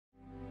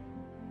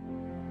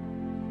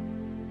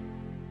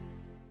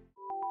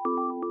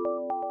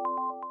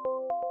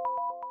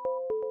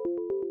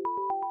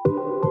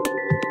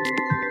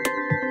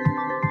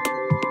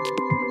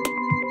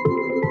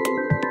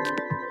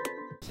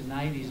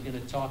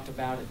talk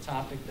about a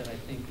topic that I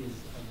think is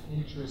of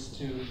interest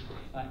to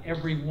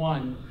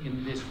everyone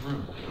in this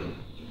room.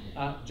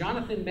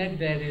 Jonathan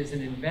Medved is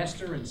an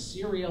investor and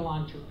serial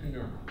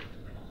entrepreneur.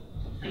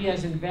 He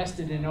has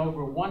invested in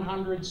over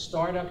 100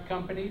 startup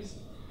companies,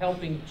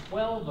 helping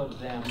 12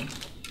 of them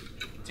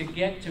to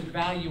get to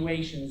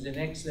valuations in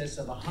excess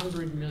of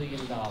 $100 million.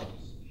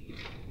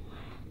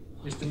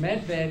 Mr.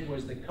 Medved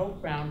was the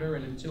co-founder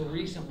and until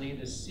recently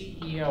the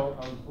CEO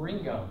of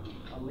Bringo,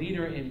 a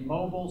leader in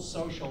mobile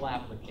social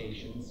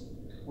applications,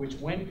 which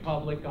went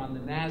public on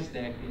the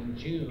NASDAQ in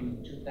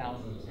June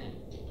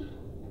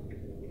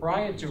 2010.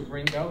 Prior to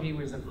Bringo, he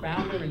was a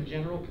founder and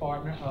general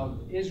partner of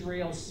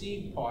Israel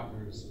Seed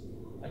Partners,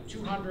 a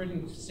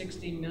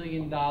 $260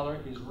 million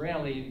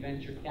Israeli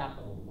venture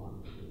capital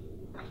fund.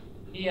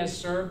 He has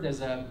served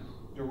as a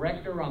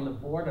director on the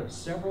board of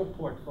several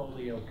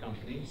portfolio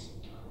companies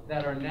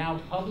that are now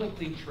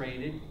publicly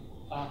traded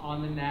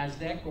on the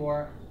NASDAQ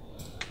or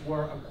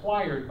were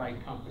acquired by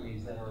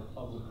companies that are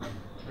publicly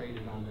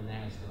traded on the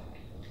NASDAQ.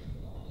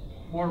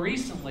 More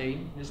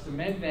recently, Mr.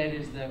 Medved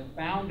is the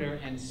founder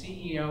and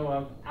CEO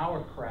of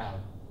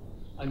OurCrowd,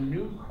 a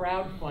new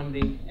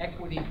crowdfunding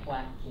equity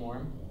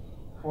platform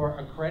for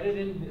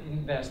accredited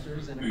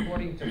investors and,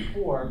 according to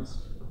Forbes,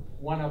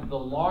 one of the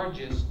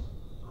largest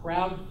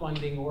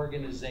crowdfunding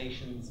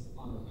organizations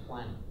on the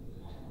planet,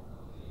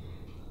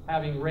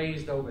 having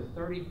raised over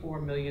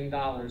 $34 million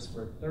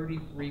for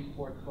 33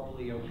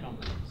 portfolio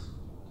companies.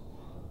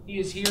 He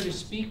is here to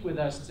speak with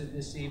us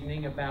this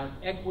evening about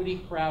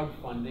equity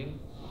crowdfunding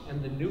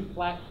and the new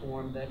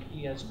platform that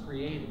he has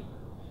created.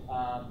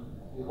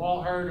 We've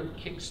all heard of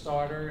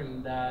Kickstarter,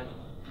 and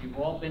you've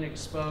all been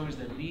exposed,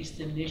 at least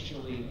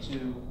initially,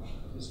 to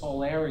this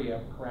whole area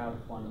of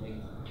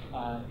crowdfunding.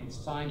 It's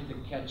time to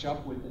catch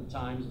up with the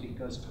times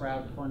because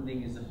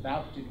crowdfunding is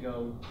about to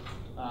go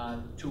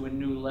to a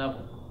new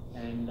level.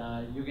 And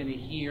you're going to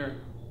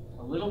hear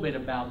a little bit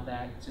about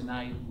that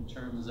tonight in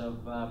terms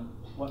of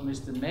what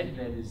Mr.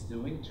 Medved is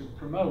doing to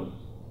promote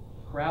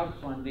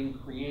crowdfunding,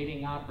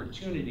 creating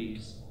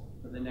opportunities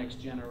for the next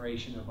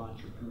generation of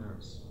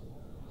entrepreneurs.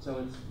 So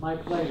it's my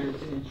pleasure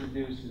to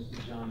introduce Mr.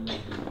 John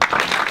Medved.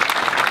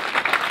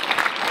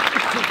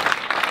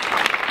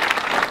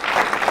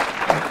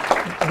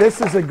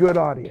 This is a good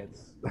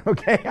audience,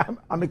 okay?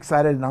 I'm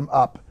excited and I'm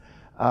up.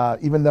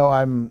 Even though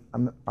I'm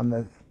on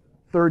the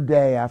third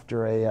day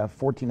after a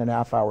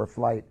 14-and-a-half-hour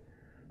flight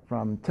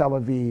from Tel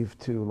Aviv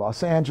to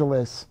Los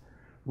Angeles,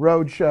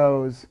 road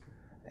shows,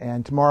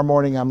 and tomorrow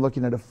morning I'm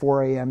looking at a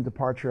 4 a.m.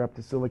 departure up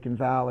to Silicon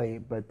Valley.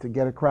 But to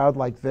get a crowd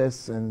like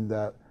this and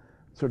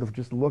sort of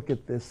just look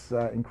at this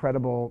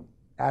incredible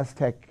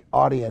Aztec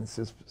audience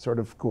is sort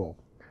of cool.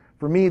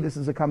 For me, this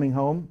is a coming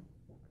home.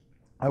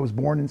 I was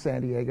born in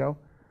San Diego,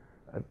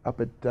 up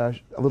at a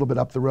little bit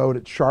up the road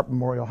at Sharp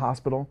Memorial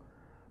Hospital.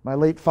 My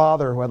late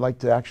father, who I'd like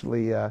to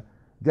actually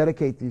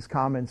dedicate these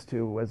comments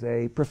to, was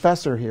a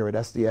professor here at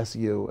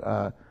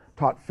SDSU,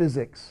 taught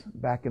physics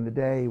back in the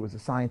day. He was a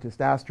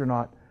scientist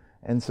astronaut,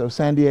 and so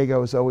San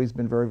Diego has always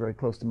been very, very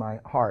close to my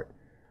heart.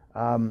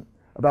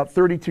 About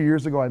 32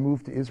 years ago, I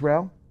moved to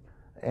Israel,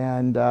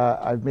 and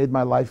I've made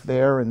my life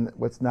there in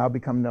what's now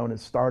become known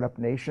as Startup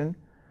Nation.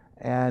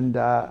 And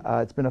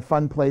it's been a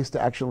fun place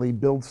to actually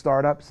build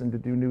startups and to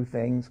do new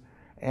things.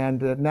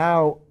 And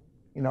now,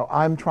 you know,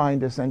 I'm trying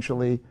to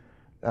essentially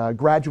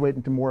graduate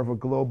into more of a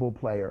global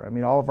player. I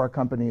mean, all of our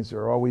companies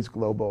are always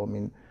global. I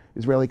mean,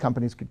 Israeli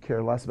companies could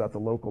care less about the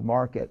local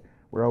market.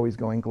 We're always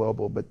going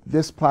global. But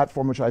this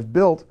platform, which I've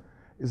built,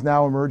 is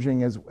now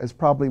emerging as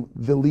probably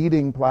the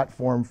leading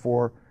platform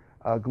for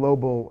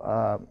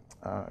global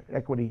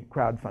equity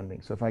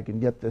crowdfunding. So if I can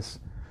get this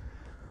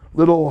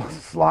little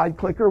slide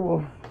clicker,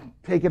 we'll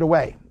take it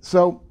away.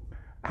 So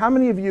how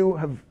many of you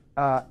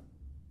have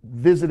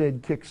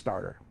visited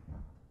Kickstarter?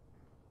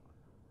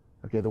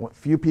 Okay, the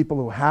few people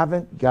who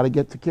haven't, got to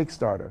get to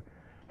Kickstarter.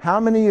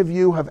 How many of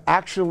you have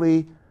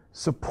actually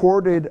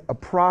supported a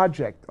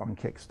project on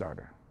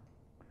Kickstarter?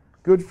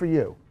 Good for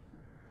you.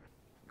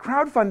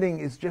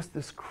 Crowdfunding is just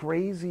this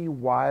crazy,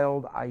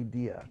 wild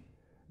idea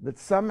that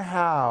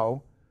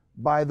somehow,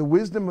 by the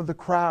wisdom of the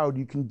crowd,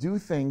 you can do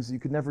things you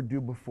could never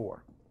do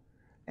before.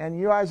 And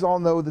you guys all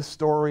know the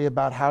story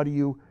about how do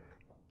you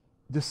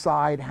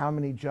decide how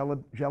many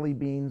jelly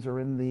beans are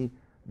in the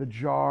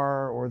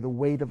jar, or the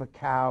weight of a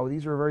cow.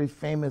 These are very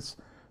famous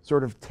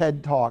sort of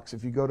TED Talks.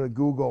 If you go to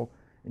Google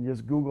and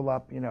just Google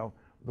up, you know,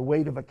 the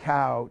weight of a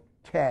cow,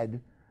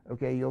 TED,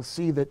 okay, you'll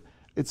see that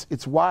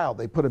it's wild.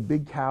 They put a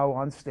big cow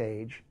on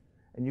stage,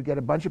 and you get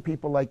a bunch of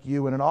people like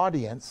you in an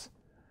audience,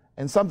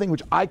 and something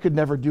which I could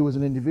never do as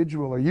an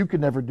individual, or you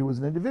could never do as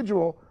an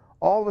individual,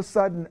 all of a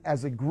sudden,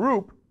 as a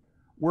group,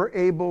 we're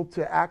able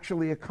to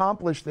actually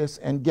accomplish this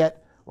and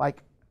get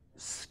like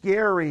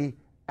scary,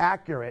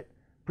 accurate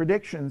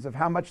predictions of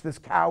how much this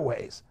cow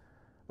weighs,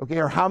 okay,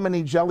 or how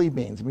many jelly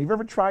beans. I mean, have you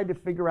ever tried to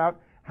figure out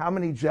how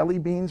many jelly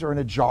beans are in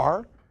a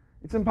jar?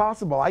 It's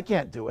impossible. I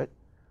can't do it,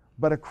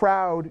 but a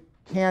crowd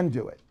can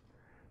do it.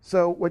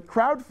 So what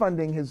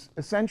crowdfunding has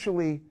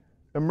essentially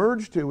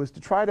emerged to is to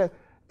try to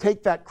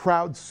take that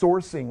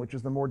crowdsourcing, which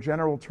is the more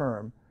general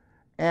term,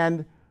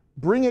 and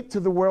bring it to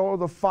the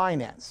world of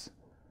finance.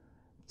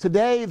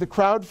 Today, the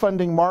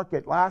crowdfunding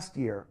market last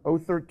year,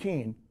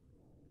 2013,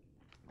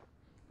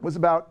 was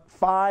about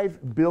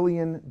 $5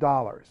 billion.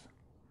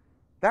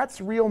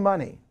 That's real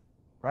money,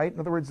 right? In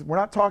other words, we're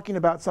not talking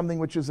about something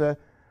which is a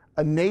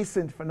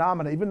nascent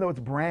phenomenon, even though it's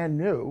brand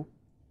new,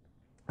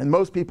 and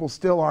most people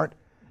still aren't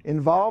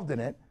involved in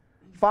it.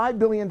 $5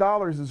 billion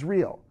is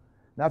real.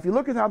 Now, if you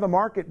look at how the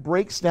market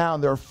breaks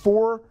down, there are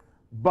 4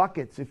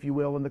 buckets, if you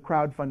will, in the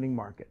crowdfunding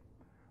market.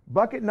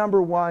 Bucket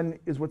number 1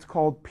 is what's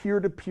called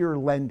peer-to-peer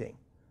lending,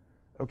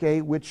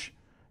 okay, which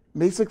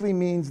basically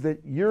means that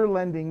you're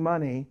lending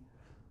money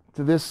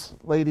to this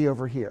lady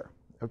over here,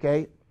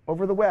 okay,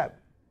 over the web.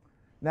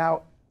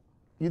 Now,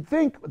 you'd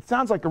think it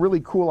sounds like a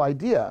really cool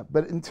idea,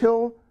 but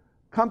until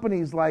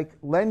companies like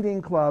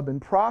Lending Club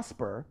and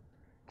Prosper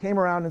came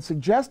around and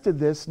suggested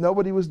this,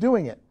 nobody was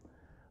doing it.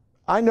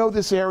 I know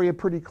this area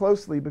pretty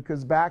closely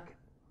because back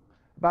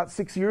about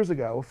 6 years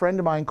ago, a friend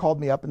of mine called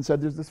me up and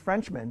said there's this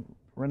Frenchman,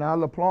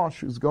 Renaud Laplanche,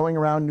 who's going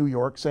around New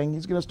York saying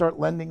he's going to start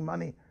lending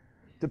money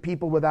to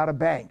people without a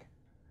bank.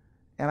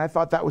 And I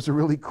thought that was a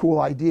really cool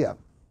idea.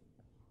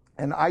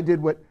 And I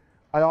did what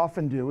I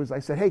often do, is I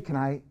said, hey, can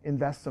I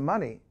invest some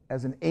money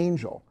as an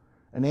angel?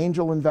 An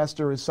angel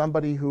investor is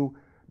somebody who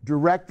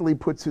directly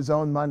puts his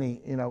own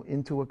money,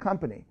 into a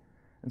company.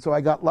 And so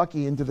I got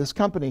lucky into this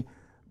company.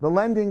 The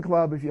Lending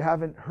Club, if you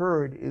haven't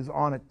heard, is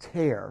on a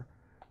tear.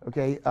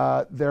 Okay,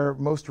 their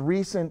most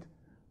recent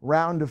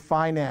round of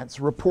finance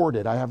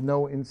reported, I have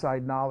no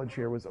inside knowledge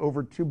here, was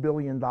over $2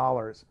 billion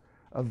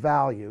of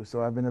value.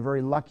 So I've been a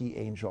very lucky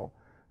angel.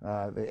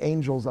 The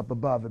angels up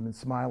above have been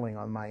smiling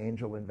on my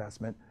angel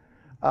investment.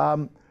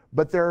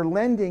 But they're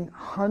lending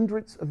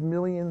hundreds of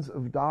millions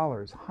of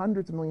dollars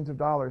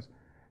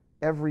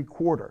every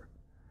quarter.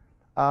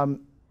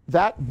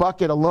 That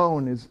bucket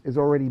alone is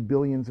already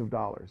billions of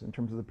dollars in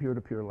terms of the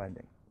peer-to-peer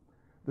lending.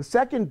 The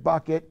second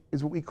bucket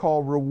is what we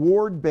call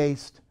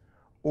reward-based,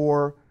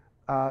 or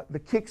the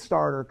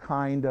Kickstarter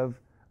kind of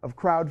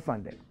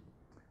crowdfunding.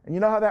 And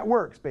you know how that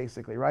works,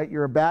 basically, right?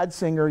 You're a bad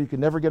singer, you can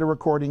never get a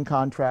recording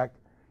contract,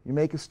 you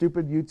make a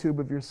stupid YouTube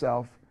of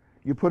yourself,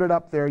 you put it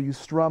up there, you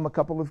strum a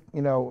couple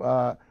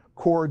of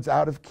chords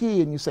out of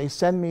key, and you say,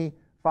 send me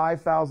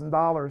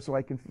 $5,000 so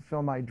I can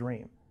fulfill my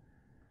dream.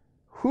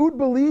 Who'd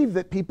believe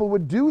that people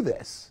would do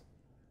this?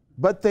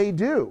 But they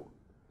do.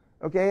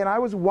 Okay, and I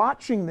was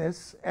watching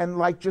this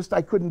and I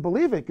couldn't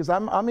believe it, because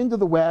I'm into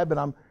the web and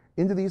I'm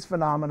into these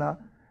phenomena.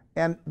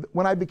 And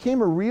when I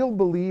became a real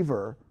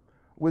believer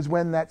was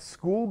when that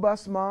school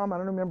bus mom, I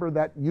don't remember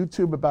that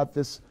YouTube about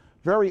this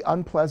very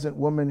unpleasant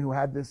woman who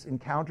had this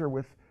encounter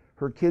with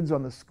her kids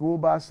on the school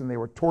bus, and they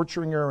were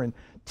torturing her and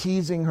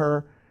teasing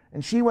her.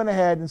 And she went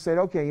ahead and said,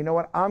 okay, you know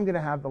what, I'm going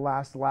to have the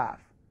last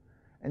laugh.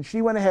 And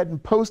she went ahead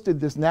and posted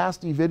this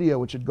nasty video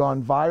which had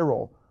gone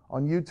viral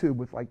on YouTube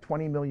with like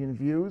 20 million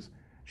views.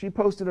 She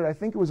posted it, I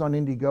think it was on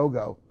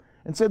Indiegogo,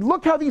 and said,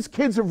 look how these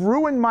kids have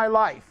ruined my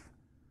life.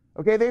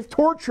 Okay, they've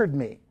tortured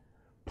me.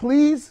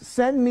 Please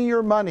send me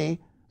your money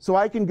so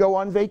I can go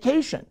on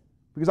vacation,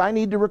 because I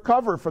need to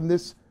recover from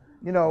this,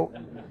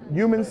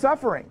 human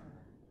suffering.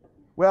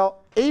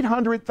 Well,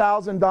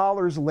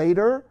 $800,000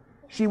 later,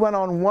 she went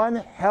on one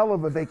hell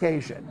of a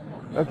vacation,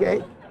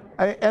 okay?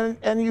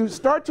 And you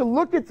start to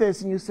look at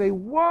this and you say,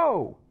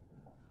 whoa,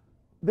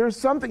 there's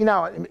something.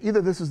 Now,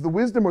 either this is the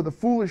wisdom or the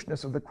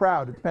foolishness of the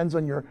crowd. It depends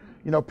on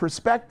your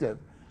perspective.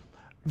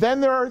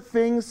 Then there are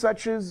things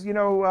such as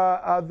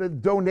the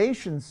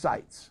donation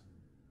sites,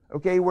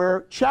 okay,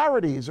 where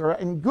charities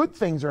and good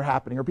things are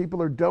happening, or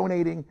people are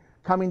donating,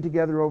 coming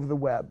together over the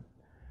web.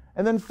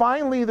 And then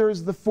finally,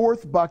 there's the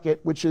fourth bucket,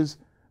 which is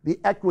the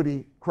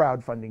equity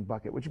crowdfunding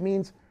bucket, which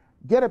means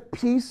get a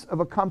piece of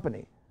a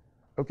company,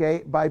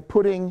 okay, by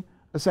putting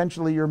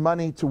essentially your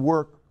money to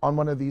work on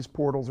one of these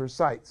portals or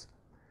sites.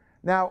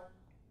 Now,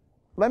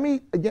 let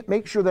me again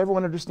make sure that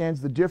everyone understands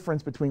the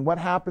difference between what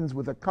happens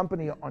with a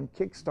company on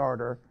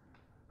Kickstarter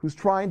who's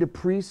trying to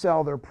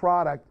pre-sell their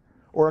product,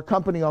 or a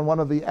company on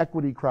one of the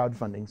equity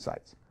crowdfunding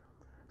sites.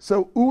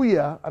 So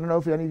Ouya, I don't know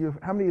if any of you,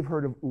 how many have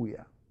heard of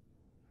Ouya?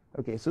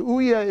 Okay, so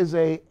Ouya is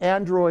an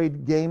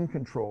Android game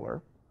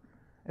controller.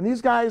 And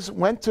these guys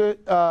went to,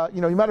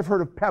 you might have heard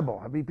of Pebble.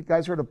 Have you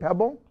guys heard of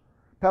Pebble?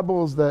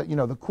 Pebble is the,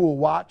 the cool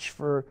watch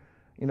for,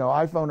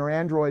 iPhone or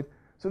Android.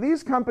 So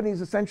these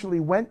companies essentially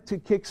went to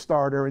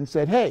Kickstarter and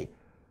said, hey,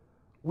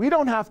 we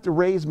don't have to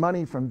raise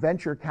money from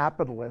venture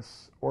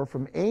capitalists or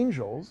from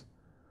angels.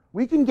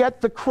 We can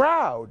get the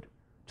crowd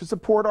to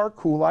support our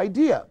cool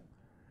idea.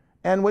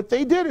 And what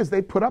they did is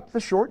they put up the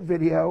short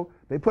video,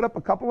 they put up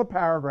a couple of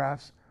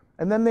paragraphs,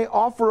 and then they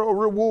offer a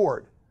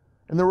reward.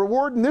 And the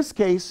reward in this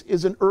case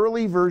is an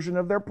early version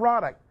of their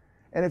product.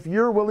 And if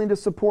you're willing to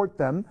support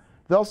them,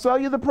 they'll sell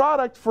you the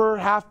product for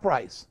half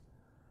price.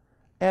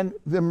 And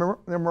the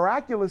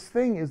miraculous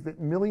thing is that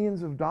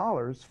millions of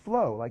dollars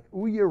flow. Like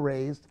Ouya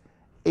raised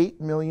 $8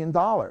 million.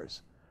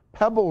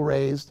 Pebble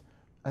raised,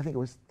 I think it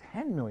was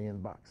 $10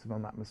 million, if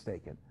I'm not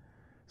mistaken.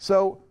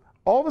 So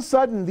all of a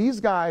sudden these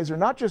guys are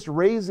not just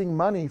raising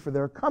money for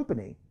their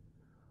company,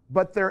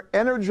 but they're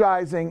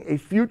energizing a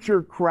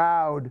future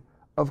crowd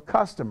of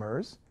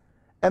customers,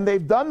 and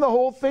they've done the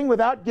whole thing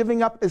without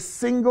giving up a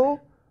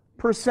single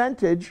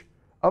percentage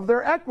of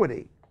their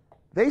equity.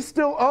 They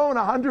still own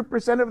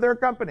 100% of their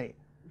company,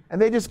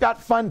 and they just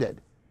got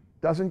funded.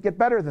 Doesn't get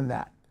better than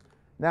that.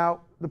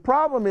 Now, the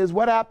problem is,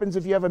 what happens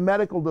if you have a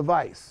medical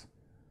device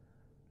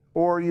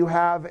or you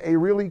have a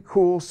really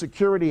cool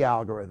security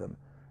algorithm?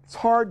 It's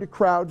hard to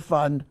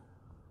crowdfund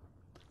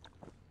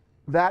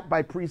that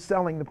by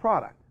pre-selling the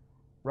product,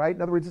 right?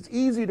 In other words, it's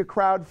easy to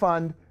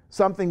crowdfund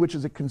something which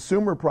is a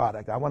consumer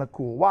product. I want a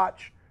cool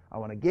watch. I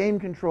want a game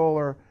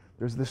controller.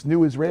 There's this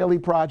new Israeli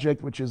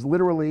project, which is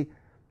literally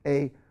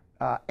a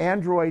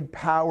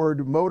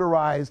Android-powered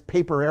motorized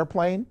paper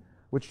airplane,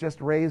 which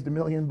just raised $1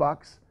 million.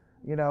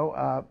 You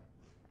know,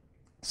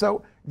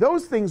 so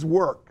those things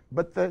work.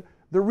 But the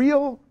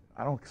real,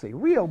 I don't say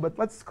real, but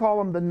let's call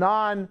them the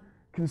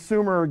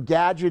non-consumer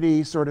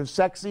gadgety sort of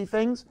sexy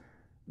things,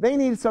 they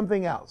need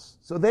something else.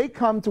 So they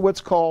come to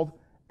what's called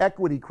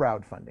equity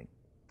crowdfunding.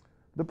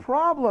 The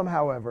problem,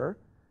 however,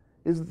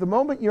 is that the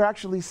moment you're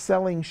actually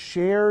selling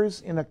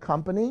shares in a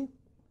company,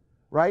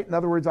 right? In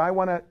other words, I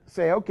want to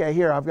say, okay,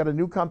 here, I've got a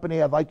new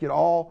company. I'd like you to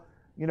all,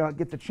 you know,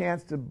 get the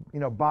chance to, you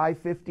know, buy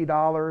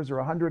 $50 or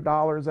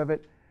 $100 of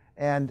it,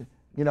 and,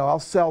 you know, I'll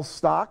sell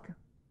stock.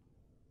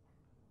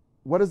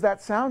 What does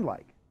that sound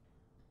like?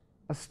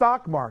 A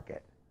stock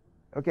market,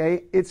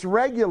 okay? It's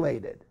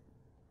regulated.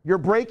 You're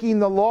breaking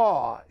the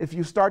law if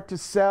you start to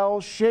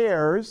sell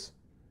shares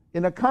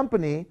in a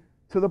company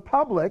to the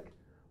public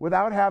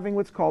without having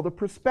what's called a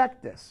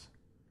prospectus,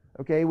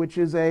 okay, which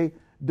is a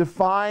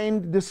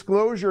defined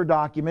disclosure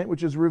document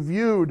which is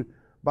reviewed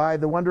by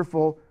the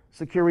wonderful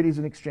Securities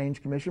and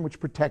Exchange Commission, which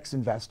protects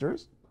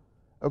investors,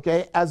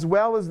 okay, as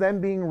well as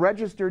them being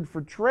registered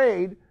for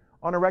trade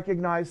on a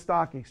recognized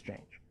stock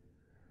exchange.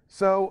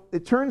 So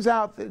it turns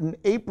out that in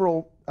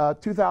April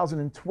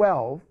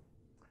 2012,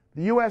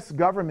 the US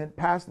government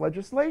passed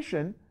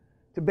legislation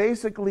to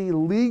basically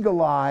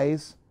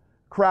legalize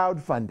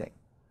crowdfunding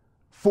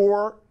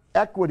for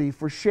equity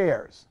for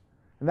shares.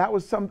 And that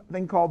was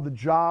something called the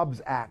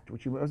Jobs Act,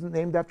 which wasn't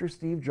named after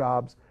Steve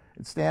Jobs.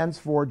 It stands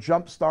for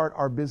Jumpstart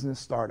Our Business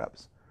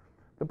Startups.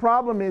 The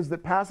problem is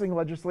that passing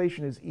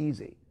legislation is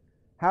easy.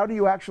 How do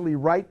you actually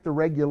write the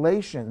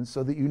regulations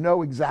so that you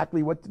know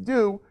exactly what to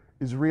do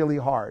is really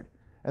hard.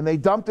 And they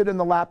dumped it in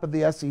the lap of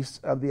the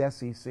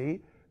SEC.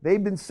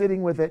 They've been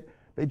sitting with it.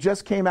 They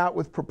just came out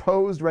with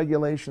proposed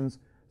regulations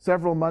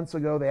several months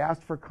ago. They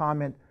asked for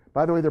comment.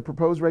 By the way, their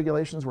proposed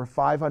regulations were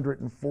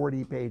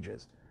 540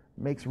 pages.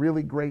 Makes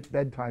really great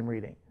bedtime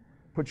reading.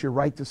 Puts you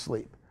right to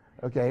sleep,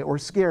 okay, or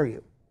scare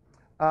you.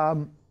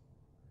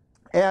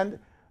 And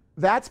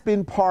that's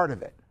been part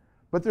of it.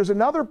 But there's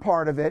another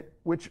part of it,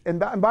 which, and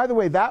by the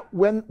way, that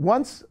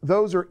once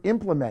those are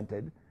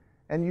implemented,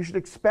 and you should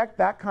expect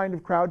that kind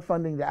of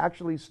crowdfunding to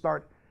actually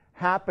start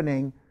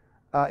happening,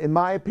 in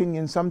my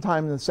opinion,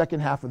 sometime in the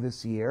second half of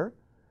this year,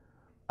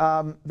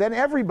 then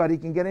everybody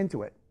can get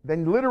into it.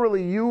 Then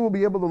literally you will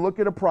be able to look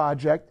at a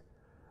project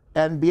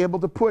and be able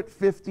to put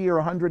 $50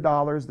 or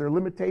 $100. There are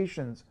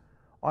limitations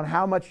on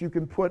how much you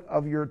can put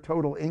of your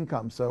total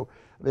income. So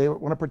they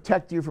want to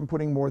protect you from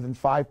putting more than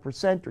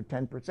 5% or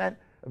 10%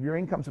 of your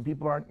income, so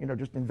people aren't, you know,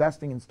 just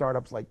investing in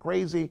startups like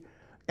crazy.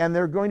 And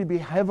they're going to be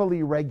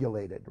heavily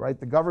regulated, right?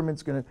 The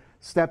government's going to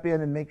step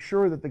in and make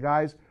sure that the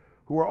guys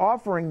who are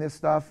offering this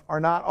stuff are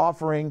not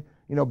offering,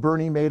 you know,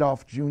 Bernie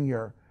Madoff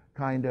Jr.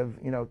 kind of,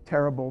 you know,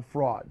 terrible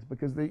frauds.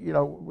 Because, you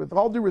know, with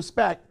all due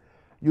respect,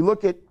 you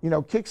look at, you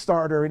know,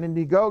 Kickstarter and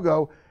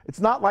Indiegogo,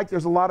 it's not like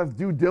there's a lot of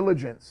due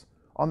diligence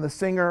on the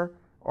singer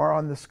or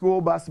on the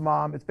school bus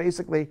mom. It's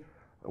basically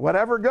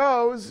whatever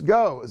goes,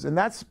 goes. And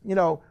that's, you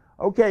know,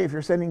 okay, if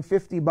you're sending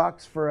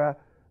 $50 for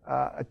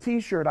a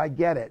t-shirt, I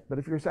get it. But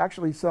if you're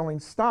actually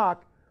selling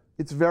stock,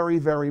 it's very,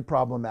 very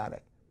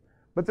problematic.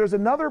 But there's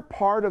another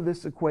part of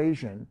this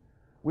equation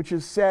which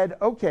has said,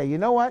 okay, you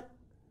know what?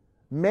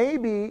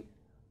 Maybe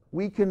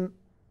we can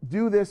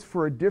do this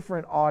for a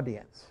different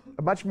audience,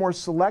 a much more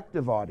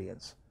selective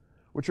audience,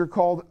 which are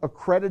called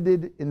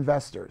accredited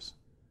investors.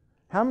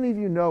 How many of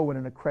you know what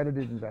an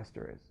accredited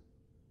investor is?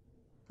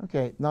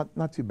 Okay,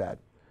 not too bad.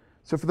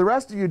 So for the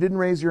rest of you who didn't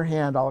raise your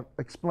hand, I'll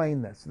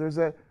explain this. There's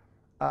an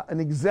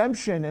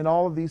exemption in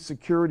all of these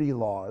security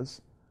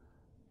laws,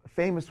 a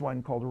famous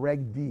one called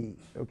Reg D,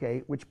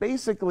 okay, which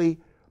basically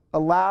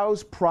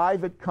allows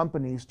private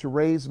companies to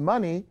raise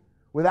money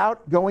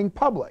without going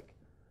public.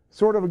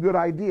 Sort of a good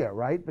idea,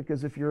 right?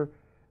 Because if you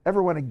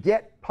ever want to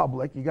get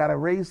public, you got to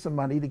raise some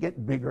money to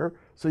get bigger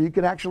so you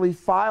can actually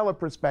file a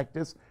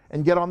prospectus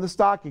and get on the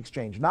stock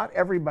exchange. Not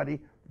everybody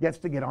gets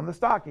to get on the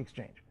stock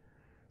exchange.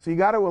 So you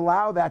got to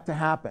allow that to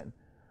happen.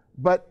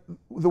 But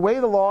the way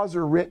the laws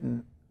are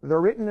written,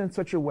 they're written in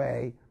such a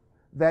way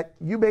that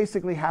you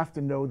basically have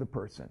to know the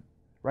person,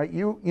 right?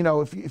 You know,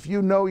 if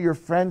you know your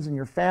friends and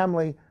your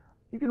family,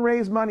 you can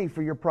raise money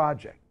for your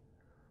project.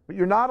 But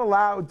you're not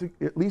allowed to,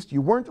 at least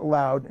you weren't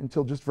allowed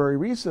until just very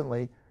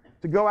recently,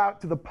 to go out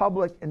to the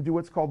public and do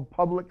what's called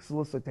public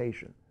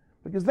solicitation,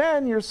 because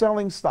then you're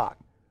selling stock.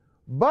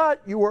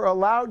 But you were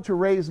allowed to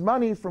raise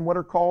money from what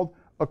are called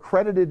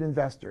accredited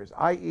investors,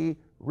 i.e.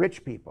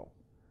 rich people.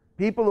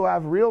 People who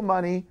have real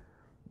money.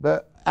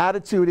 The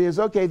attitude is,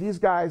 okay, these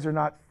guys are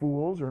not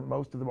fools, or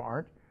most of them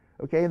aren't,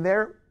 okay, and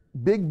they're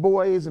big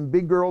boys and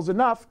big girls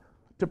enough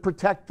to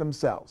protect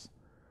themselves.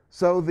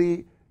 So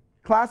the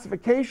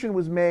classification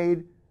was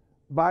made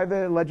by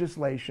the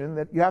legislation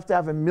that you have to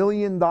have $1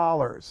 million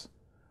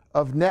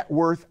of net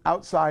worth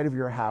outside of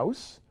your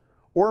house,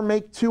 or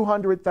make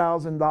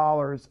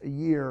 $200,000 a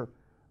year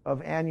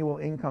of annual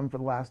income for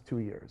the last 2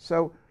 years.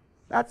 So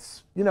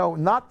that's,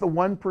 not the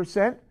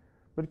 1%,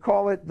 but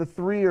call it the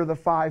 3 or the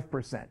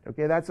 5%.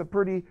 Okay, that's a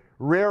pretty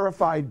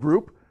rarefied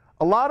group.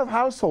 A lot of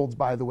households,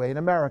 by the way, in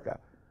America,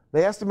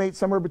 they estimate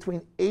somewhere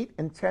between 8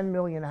 and 10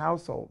 million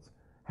households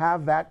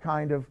have that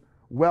kind of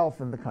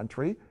wealth in the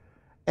country.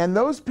 And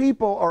those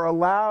people are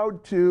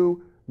allowed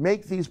to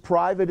make these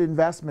private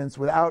investments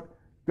without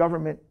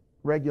government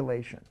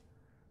regulation.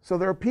 So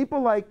there are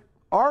people like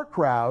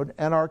OurCrowd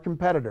and our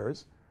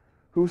competitors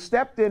who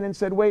stepped in and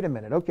said, wait a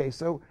minute, okay,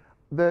 so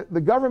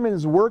the government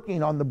is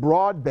working on the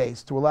broad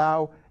base to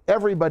allow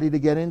everybody to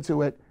get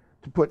into it,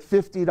 to put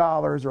 $50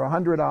 or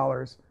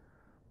 $100.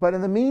 But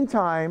in the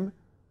meantime,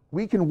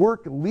 we can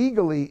work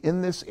legally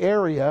in this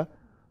area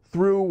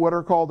through what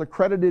are called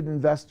accredited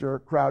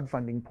investor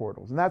crowdfunding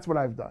portals. And that's what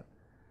I've done.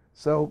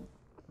 So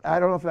I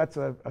don't know if that's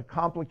a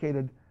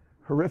complicated,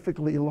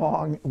 horrifically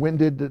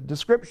long-winded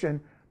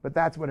description, but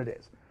that's what it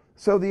is.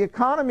 So the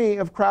economy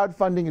of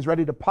crowdfunding is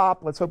ready to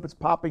pop. Let's hope it's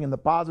popping in the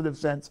positive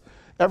sense.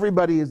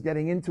 Everybody is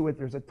getting into it.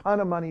 There's a ton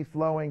of money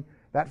flowing.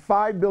 That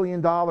 $5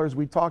 billion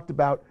we talked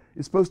about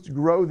is supposed to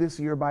grow this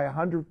year by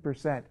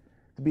 100%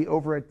 to be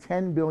over a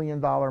 $10 billion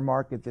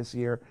market this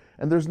year.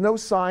 And there's no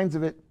signs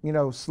of it,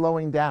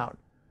 slowing down.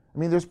 I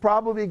mean, there's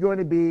probably going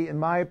to be, in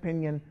my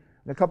opinion,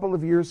 in a couple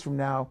of years from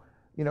now,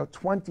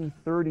 20,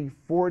 30,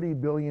 $40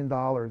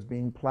 billion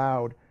being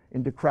plowed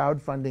into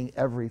crowdfunding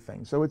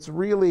everything. So it's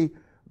really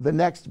the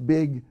next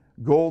big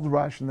gold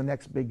rush and the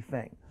next big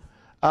thing.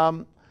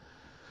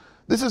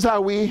 This is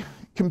how we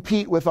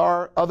compete with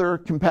our other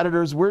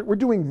competitors. We're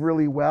doing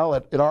really well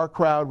at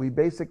OurCrowd. We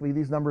basically,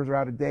 these numbers are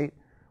out of date.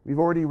 We've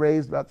already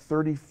raised about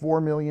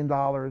 $34 million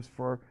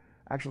for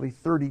actually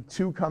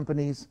 32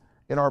 companies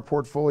in our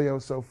portfolio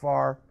so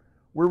far.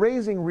 We're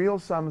raising real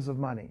sums of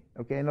money,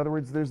 okay? In other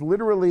words, there's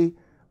literally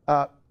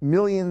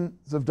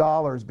millions of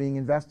dollars being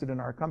invested in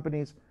our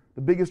companies.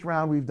 The biggest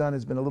round we've done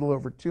has been a little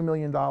over $2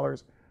 million.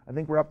 I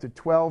think we're up to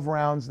 12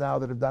 rounds now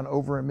that have done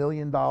over $1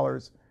 million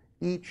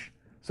each.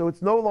 So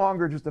it's no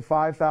longer just a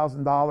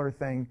 $5,000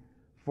 thing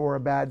for a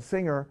bad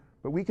singer,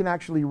 but we can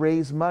actually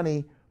raise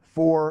money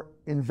for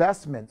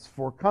investments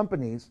for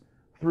companies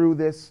through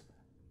this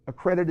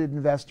accredited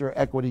investor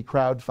equity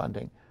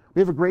crowdfunding. We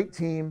have a great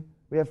team.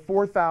 We have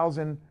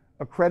 4,000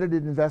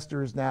 accredited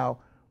investors now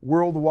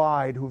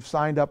worldwide who've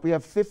signed up. We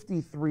have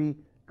 53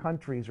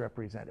 countries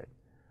represented.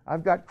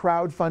 I've got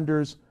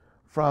crowdfunders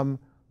from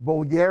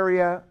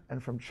Bulgaria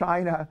and from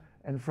China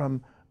and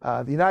from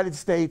the United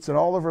States and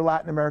all over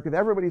Latin America.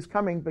 Everybody's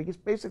coming, but it's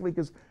basically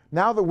because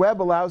now the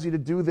web allows you to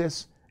do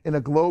this in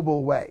a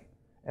global way.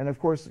 And of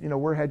course,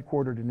 we're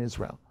headquartered in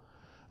Israel.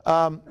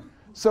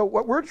 So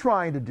what we're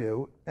trying to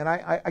do, and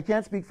I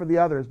can't speak for the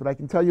others, but I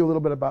can tell you a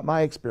little bit about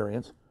my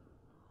experience,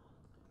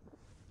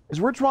 is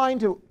we're trying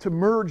to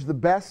merge the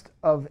best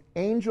of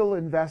angel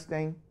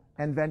investing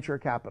and venture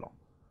capital.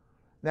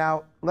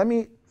 Now, let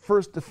me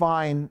first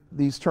define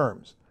these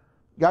terms.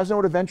 You guys know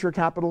what a venture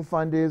capital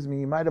fund is? I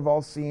mean, you might have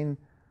all seen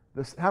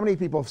this. How many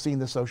people have seen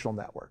The Social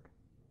Network?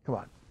 Come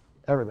on,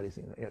 everybody's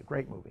seen it. Yeah,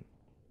 great movie.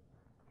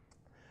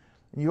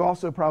 You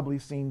also probably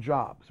seen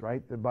Jobs,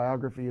 right? The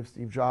biography of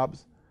Steve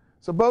Jobs.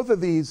 So both of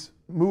these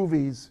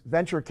movies,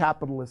 venture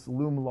capitalists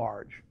loom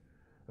large,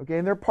 okay?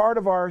 And they're part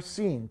of our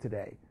scene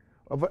today.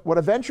 What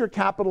a venture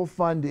capital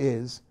fund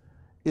is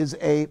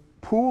a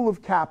pool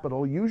of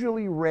capital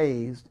usually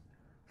raised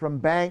from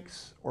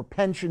banks or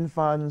pension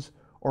funds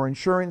or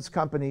insurance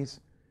companies.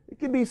 It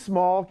could be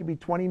small, it could be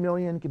 20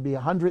 million, it could be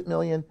 100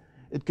 million,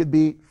 it could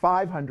be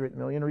 500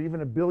 million or even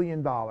 $1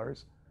 billion.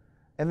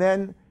 And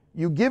then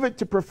you give it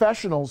to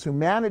professionals who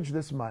manage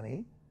this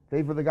money.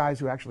 They were the guys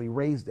who actually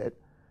raised it.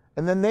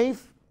 And then they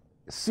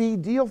see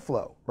deal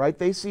flow, right?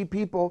 They see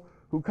people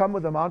who come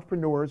with them,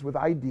 entrepreneurs with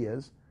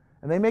ideas,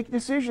 and they make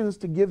decisions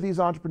to give these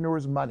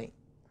entrepreneurs money.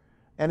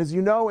 And as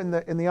you know, in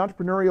the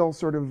entrepreneurial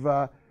sort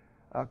of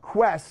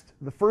quest,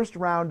 the first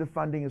round of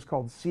funding is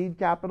called seed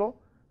capital,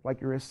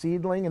 like you're a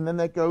seedling, and then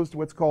that goes to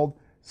what's called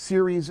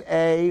Series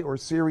A or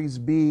Series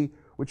B,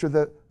 which are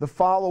the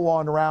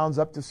follow-on rounds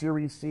up to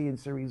Series C and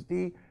Series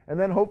D, and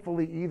then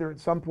hopefully either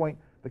at some point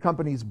the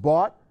company's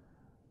bought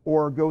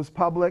or goes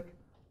public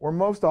or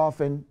most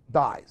often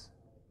dies.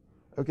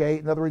 Okay,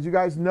 in other words, you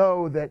guys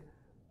know that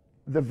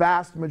the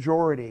vast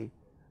majority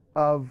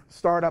of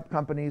startup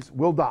companies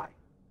will die.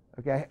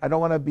 Okay, I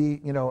don't want to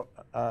be,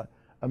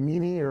 a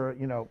meanie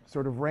or,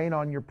 sort of rain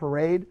on your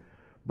parade,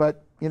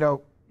 but,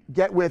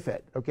 get with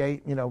it.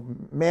 Okay,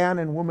 man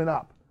and woman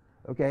up.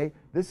 okay?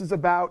 This is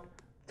about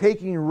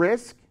taking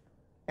risk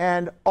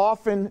and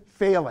often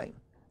failing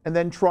and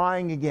then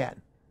trying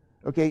again,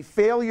 okay?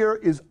 Failure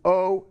is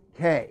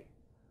okay,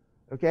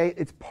 okay?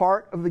 It's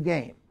part of the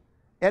game.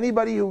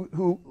 Anybody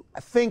who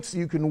thinks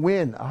you can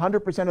win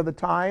 100% of the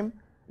time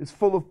is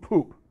full of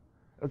poop,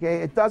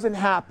 okay? It doesn't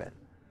happen,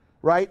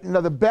 right? You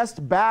know, the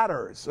best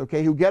batters,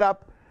 okay, who get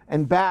up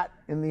and bat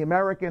in the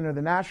American or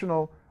the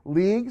national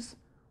leagues,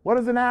 what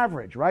is an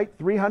average, right?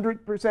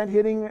 300%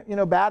 hitting, you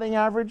know, batting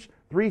average.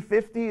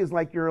 350 is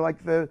like you're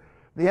like the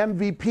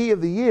MVP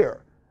of the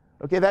year.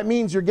 Okay, that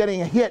means you're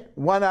getting a hit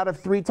 1 out of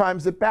 3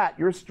 times at bat.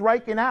 You're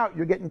striking out.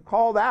 You're getting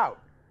called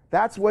out.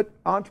 That's what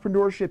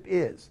entrepreneurship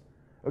is.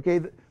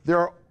 Okay, there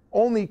are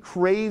only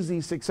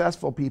crazy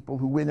successful people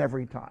who win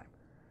every time.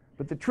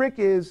 But the trick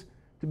is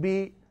to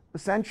be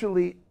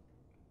essentially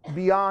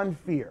beyond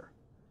fear.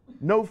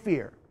 No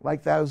fear,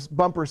 like those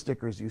bumper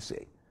stickers you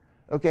see.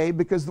 Okay,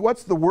 because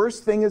what's the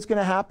worst thing that's going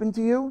to happen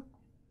to you?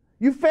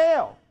 You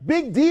fail.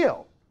 Big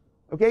deal.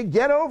 Okay,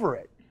 get over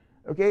it.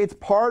 Okay, it's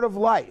part of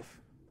life.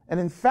 And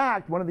in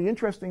fact, one of the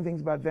interesting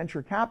things about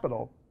venture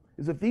capital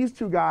is if these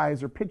two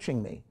guys are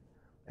pitching me,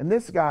 and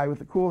this guy with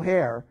the cool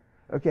hair,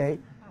 okay,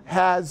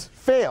 has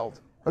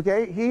failed.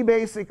 Okay, he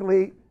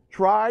basically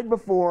tried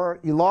before,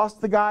 he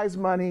lost the guy's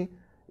money,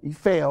 he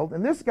failed,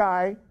 and this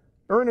guy,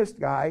 earnest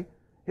guy,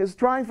 is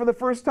trying for the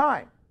first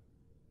time.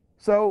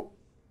 So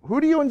who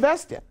do you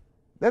invest in?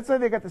 Let's say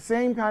they got the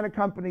same kind of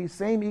company,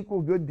 same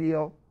equal good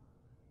deal.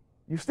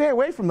 You stay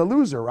away from the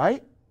loser,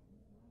 right?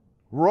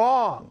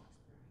 Wrong.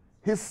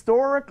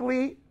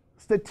 Historically,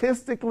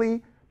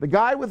 statistically, the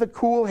guy with the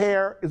cool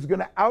hair is going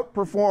to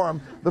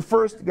outperform the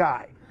first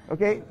guy,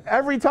 okay?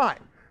 Every time.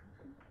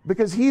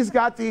 Because he's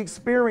got the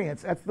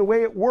experience. That's the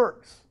way it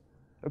works,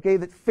 okay?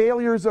 That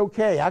failure is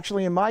okay.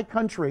 Actually, in my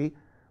country,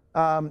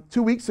 2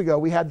 weeks ago,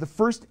 we had the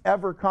first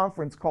ever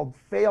conference called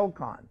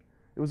FailCon.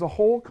 It was a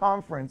whole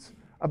conference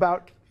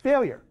about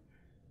failure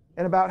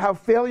and about how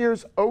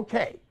failure's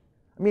okay.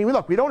 I mean,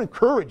 look, we don't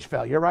encourage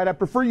failure, right? I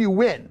prefer you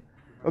win.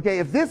 Okay,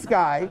 if this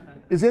guy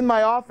is in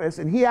my office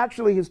and he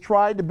actually has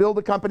tried to build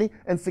a company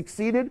and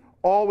succeeded,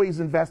 always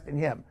invest in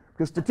him.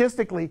 Because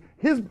statistically,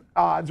 his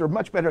odds are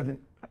much better than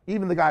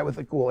even the guy with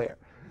the cool hair.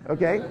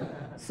 Okay?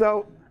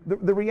 So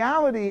the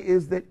reality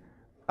is that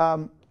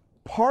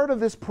part of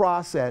this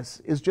process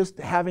is just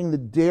having the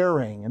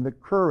daring and the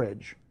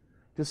courage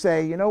to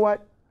say, you know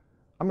what,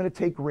 I'm going to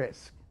take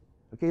risk.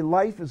 Okay,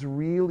 life is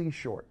really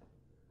short.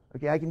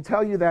 Okay, I can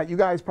tell you that. You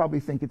guys probably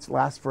think it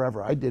lasts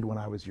forever. I did when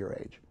I was your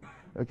age.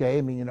 Okay,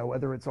 I mean, you know,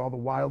 whether it's all the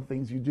wild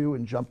things you do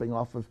and jumping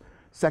off of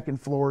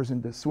second floors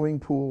into swimming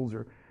pools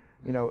or,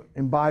 you know,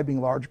 imbibing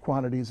large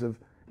quantities of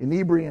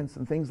inebriants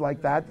and things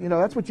like that, you know,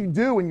 that's what you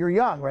do when you're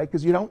young, right?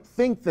 Because you don't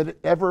think that it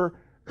ever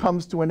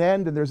comes to an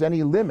end and there's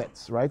any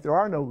limits, right? There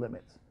are no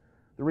limits.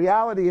 The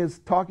reality is,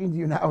 talking to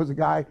you now as a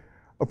guy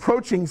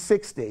approaching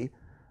 60,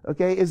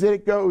 okay, is that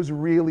it goes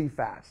really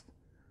fast.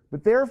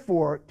 But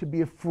therefore, to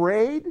be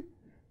afraid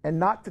and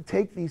not to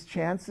take these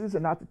chances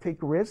and not to take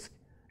risk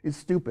is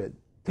stupid.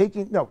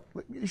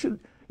 You should,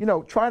 you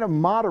know, try to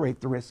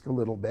moderate the risk a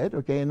little bit,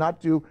 okay, and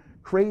not do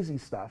crazy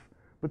stuff.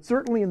 But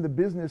certainly in the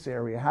business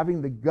area,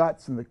 having the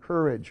guts and the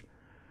courage,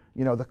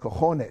 you know, the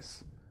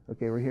cojones,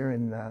 okay, we're here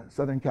in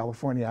Southern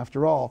California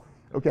after all,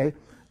 okay,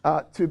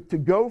 to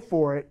go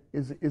for it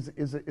is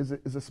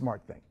a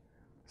smart thing.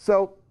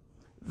 So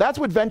that's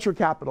what venture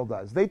capital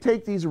does. They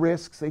take these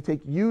risks, they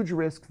take huge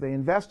risks, they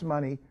invest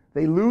money,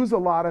 they lose a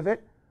lot of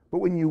it, but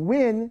when you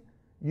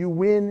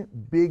win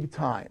big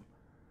time.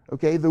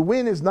 Okay, the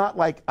win is not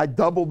like I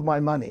doubled my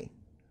money.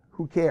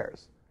 Who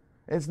cares?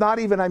 And it's not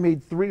even I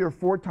made 3 or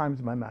 4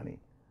 times my money.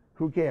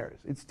 Who cares?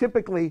 It's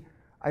typically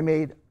I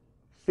made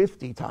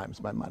 50 times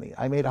my money.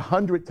 I made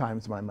 100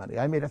 times my money.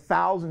 I made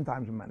 1,000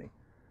 times my money.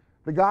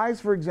 The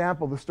guys, for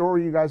example, the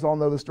story, you guys all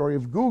know the story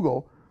of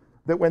Google,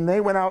 that when they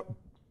went out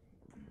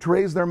to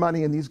raise their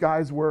money and these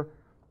guys were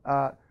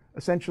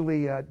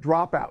essentially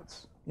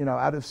dropouts, you know,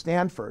 out of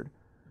Stanford,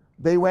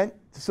 they went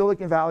to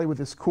Silicon Valley with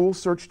this cool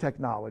search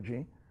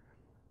technology.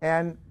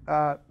 And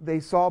they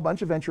saw a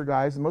bunch of venture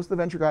guys, and most of the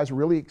venture guys were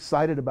really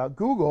excited about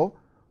Google.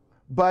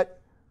 But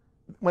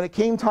when it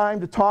came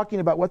time to talking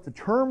about what the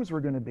terms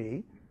were going to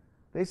be,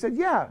 they said,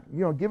 yeah,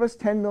 you know, give us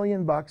 $10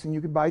 million and you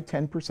could buy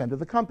 10% of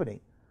the company,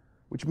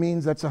 which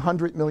means that's a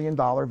 $100 million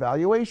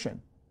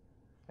valuation.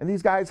 And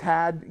these guys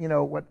had, you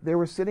know, what they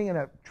were sitting in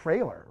a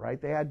trailer,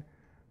 right? They had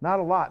not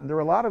a lot. And there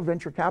were a lot of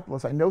venture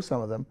capitalists, I know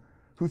some of them,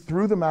 who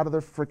threw them out of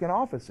their freaking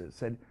offices,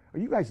 said, are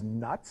you guys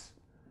nuts?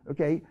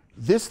 Okay,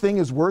 this thing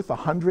is worth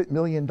 $100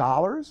 million?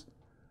 Are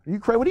you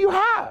crazy? What do you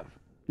have?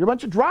 You're a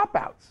bunch of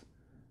dropouts.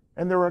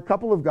 And there were a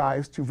couple of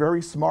guys, 2 very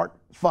smart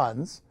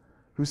funds,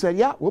 who said,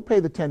 yeah, we'll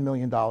pay the $10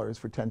 million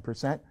for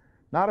 10%.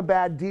 Not a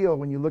bad deal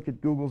when you look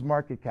at Google's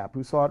market cap.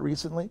 Who saw it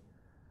recently?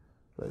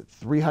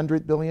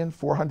 300 billion,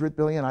 400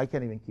 billion, I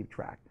can't even keep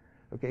track.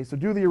 Okay, so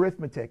do the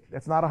arithmetic.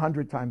 That's not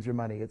 100 times your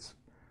money. It's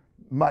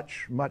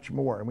much, much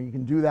more. And when you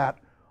can do that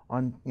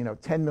on, you know,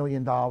 $10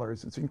 million,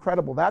 it's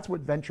incredible. That's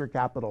what venture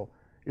capital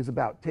is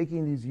about,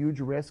 taking these huge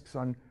risks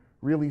on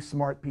really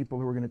smart people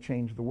who are going to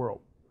change the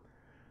world.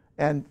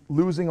 And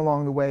losing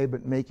along the way,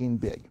 but making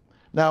big.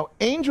 Now,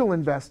 angel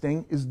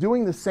investing is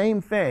doing the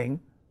same thing,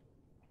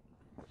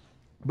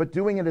 but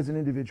doing it as an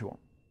individual.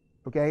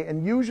 Okay?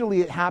 And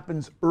usually it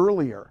happens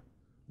earlier,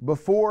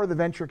 before the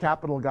venture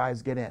capital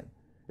guys get in.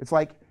 It's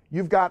like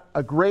you've got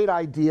a great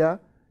idea.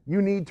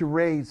 You need to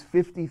raise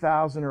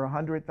 $50,000 or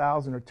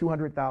 $100,000 or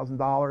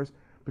 $200,000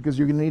 because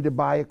you're going to need to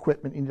buy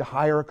equipment. You need to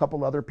hire a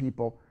couple other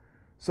people.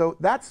 So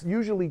that's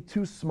usually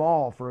too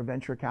small for a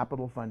venture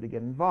capital fund to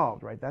get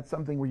involved, right? That's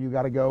something where you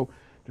got to go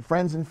to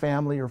friends and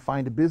family or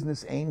find a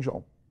business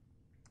angel.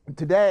 And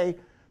today,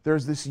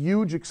 there's this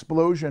huge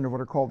explosion of what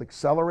are called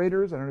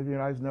accelerators. I don't know if you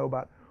guys know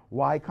about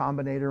Y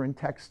Combinator and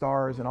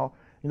Techstars and all.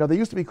 You know, they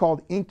used to be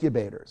called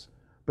incubators.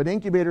 But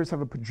incubators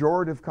have a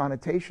pejorative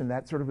connotation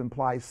that sort of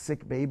implies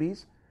sick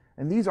babies.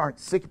 And these aren't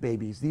sick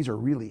babies. These are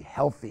really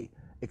healthy,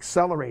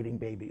 accelerating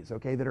babies,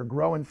 okay, that are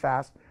growing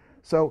fast.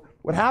 So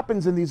what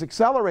happens in these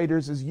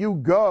accelerators is you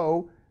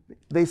go,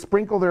 they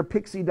sprinkle their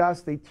pixie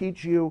dust, they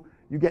teach you,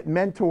 you get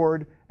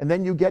mentored, and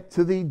then you get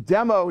to the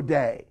demo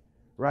day,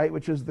 right,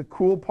 which is the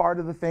cool part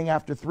of the thing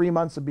after 3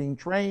 months of being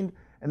trained.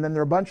 And then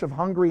there are a bunch of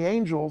hungry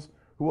angels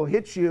who will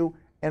hit you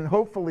and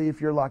hopefully, if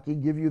you're lucky,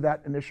 give you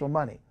that initial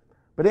money.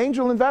 But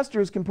angel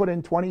investors can put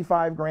in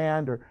 25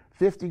 grand or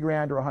 50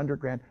 grand or 100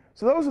 grand.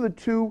 So those are the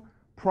two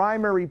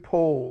primary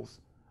poles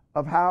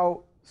of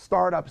how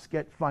startups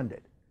get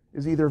funded.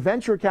 Is either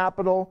venture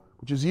capital,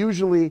 which is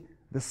usually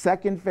the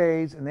second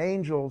phase, and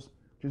angels,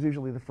 which is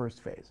usually the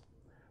first phase.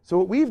 So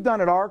what we've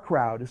done at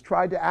OurCrowd is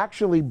tried to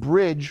actually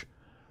bridge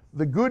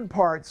the good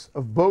parts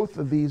of both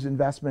of these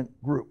investment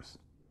groups.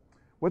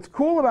 What's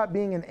cool about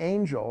being an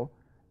angel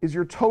is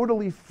you're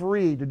totally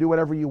free to do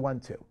whatever you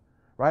want to,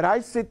 right?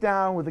 I sit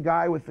down with a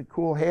guy with the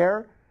cool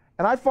hair,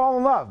 and I fall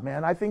in love,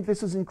 man. I think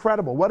this is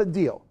incredible. What a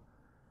deal.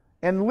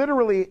 And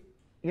literally,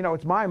 you know,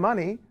 it's my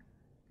money.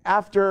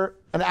 After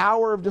an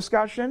hour of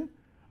discussion,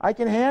 I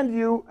can hand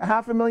you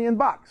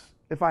 $500,000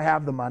 if I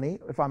have the money,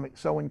 if I'm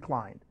so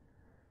inclined.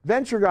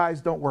 Venture guys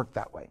don't work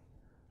that way.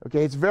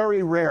 Okay, it's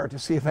very rare to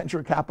see a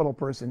venture capital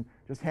person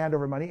just hand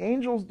over money.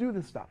 Angels do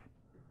this stuff.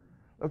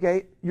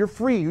 Okay, you're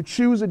free, you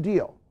choose a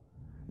deal.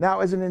 Now,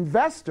 as an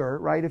investor,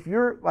 right, if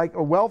you're like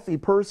a wealthy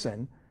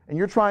person and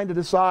you're trying to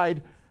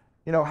decide,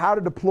 you know, how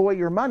to deploy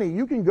your money,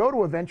 you can go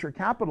to a venture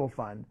capital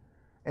fund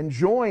and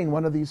join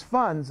one of these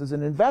funds as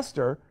an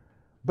investor,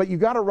 but you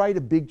got to write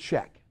a big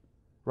check,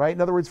 right?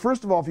 In other words,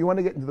 first of all, if you want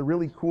to get into the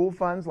really cool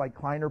funds like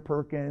Kleiner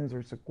Perkins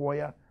or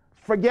Sequoia,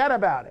 forget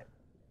about it.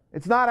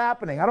 It's not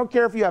happening. I don't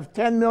care if you have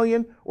 10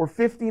 million or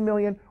 50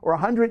 million or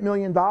 $100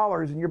 million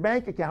in your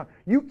bank account.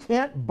 You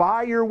can't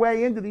buy your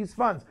way into these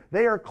funds.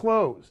 They are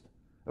closed.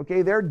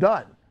 Okay, they're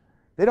done.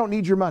 They don't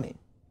need your money.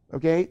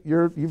 Okay,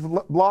 you've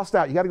lost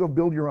out. You got to go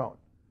build your own.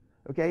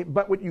 Okay,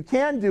 but what you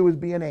can do is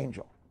be an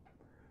angel.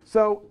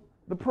 So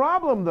the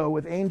problem, though,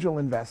 with angel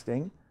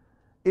investing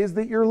is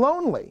that you're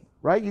lonely,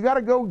 right? You got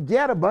to go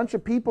get a bunch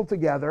of people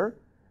together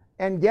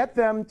and get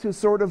them to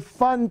sort of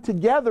fund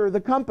together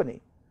the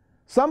company.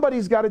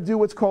 Somebody's got to do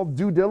what's called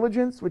due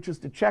diligence, which is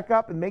to check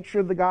up and make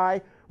sure the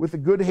guy with the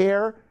good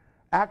hair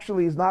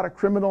actually is not a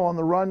criminal on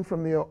the run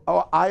from the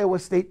Iowa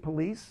State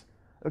Police.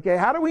 Okay,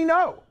 how do we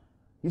know?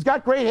 He's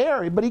got great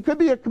hair, but he could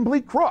be a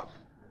complete crook.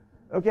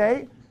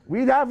 Okay,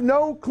 we'd have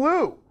no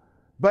clue.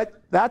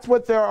 But that's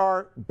what there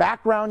are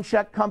background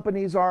check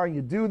companies are.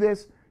 You do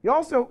this. You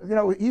also, you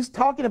know, he's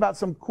talking about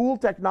some cool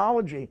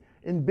technology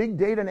in big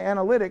data and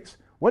analytics.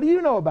 What do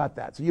you know about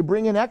that? So you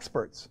bring in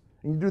experts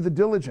and you do the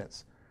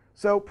diligence.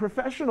 So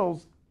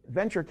professionals,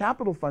 venture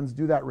capital funds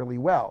do that really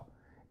well.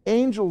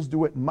 Angels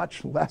do it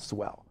much less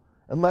well,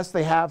 unless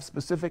they have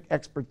specific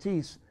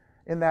expertise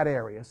in that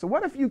area. So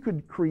what if you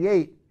could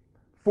create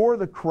for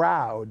the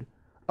crowd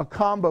a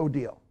combo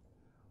deal,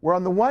 where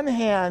on the one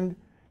hand,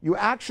 you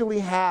actually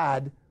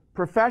had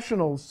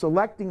professionals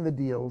selecting the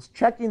deals,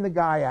 checking the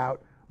guy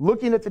out,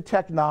 looking at the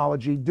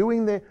technology,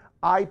 doing the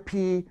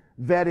IP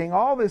vetting,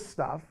 all this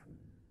stuff,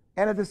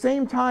 and at the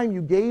same time,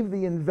 you gave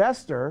the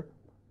investor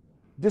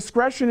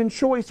discretion and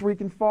choice where he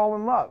can fall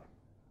in love,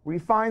 where he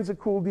finds a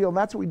cool deal. And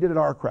that's what we did at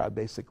OurCrowd,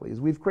 basically, is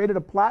we've created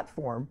a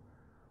platform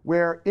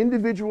where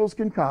individuals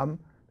can come.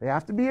 They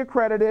have to be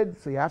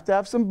accredited, so you have to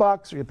have some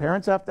bucks, or your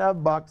parents have to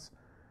have bucks,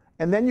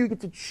 and then you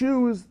get to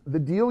choose the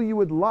deal you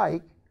would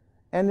like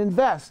and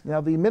invest. Now,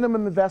 the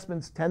minimum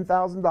investment's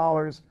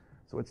 $10,000,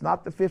 so it's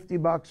not the 50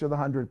 bucks or the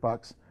 100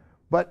 bucks,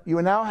 but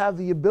you now have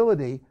the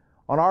ability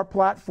on our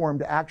platform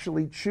to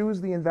actually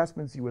choose the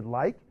investments you would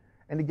like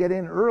and to get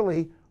in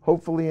early,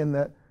 hopefully in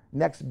the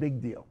next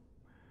big deal.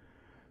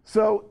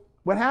 So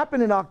what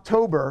happened in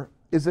October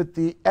is that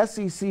the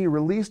SEC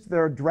released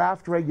their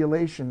draft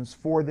regulations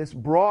for this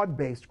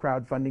broad-based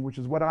crowdfunding, which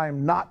is what I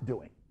am not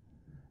doing.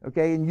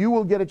 Okay, and you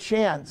will get a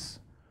chance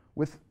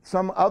with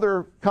some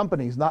other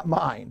companies, not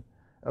mine,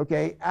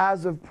 okay,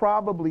 as of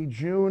probably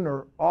June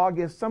or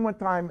August,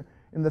 sometime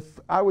in the,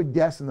 I would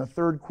guess in the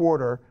third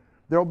quarter,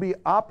 there'll be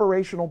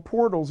operational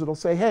portals that'll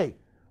say, hey,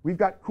 we've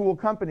got cool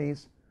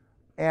companies,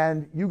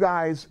 and you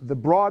guys, the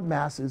broad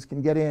masses,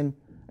 can get in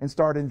and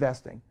start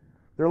investing.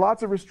 There are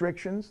lots of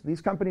restrictions. These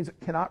companies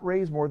cannot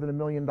raise more than $1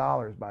 million,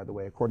 by the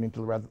way, according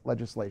to the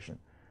legislation.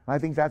 And I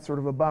think that's sort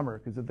of a bummer,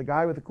 because if the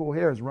guy with the cool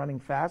hair is running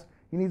fast,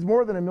 he needs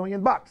more than $1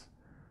 million,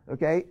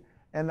 okay?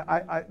 And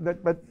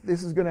but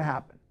this is going to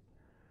happen.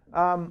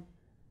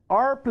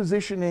 Our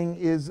positioning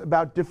is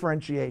about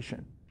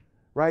differentiation,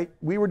 right?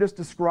 We were just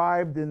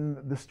described in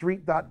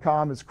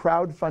thestreet.com as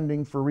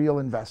crowdfunding for real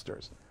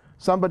investors.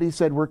 Somebody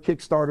said we're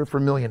Kickstarter for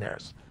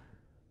millionaires.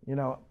 You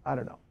know, I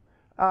don't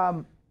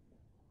know.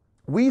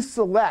 We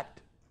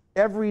select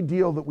every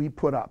deal that we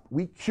put up.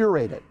 We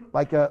curate it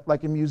like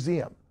a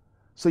museum.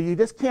 So you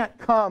just can't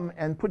come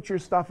and put your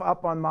stuff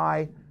up on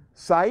my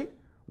site.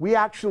 We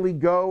actually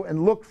go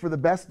and look for the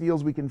best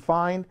deals we can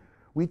find.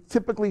 We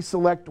typically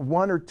select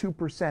 1 or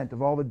 2%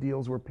 of all the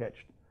deals we're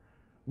pitched.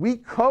 We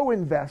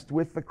co-invest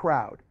with the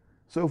crowd.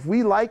 So if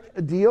we like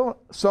a deal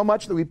so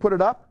much that we put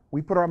it up,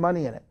 we put our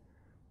money in it.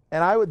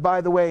 And I would,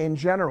 by the way, in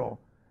general,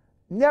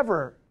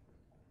 never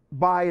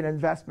buy an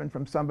investment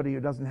from somebody who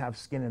doesn't have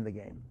skin in the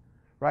game,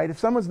 right? If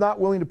someone's not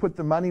willing to put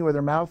the money where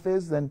their mouth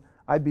is, then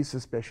I'd be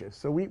suspicious.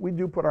 So we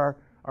do put our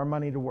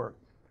money to work.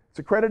 It's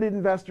accredited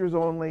investors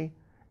only.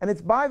 And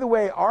it's, by the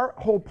way, our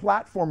whole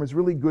platform is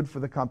really good for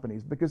the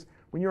companies, because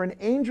when you're an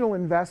angel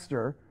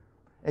investor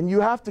and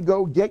you have to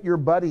go get your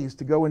buddies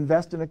to go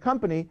invest in a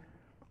company,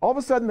 all of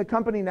a sudden the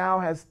company now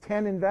has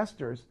 10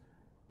 investors,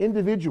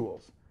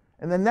 individuals.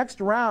 And the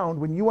next round,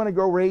 when you want to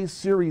go raise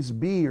Series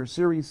B or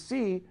Series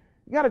C,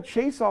 you got to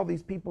chase all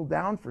these people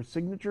down for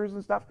signatures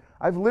and stuff.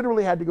 I've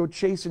literally had to go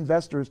chase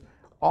investors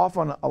off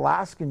on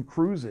Alaskan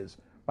cruises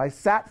by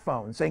sat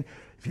phone saying,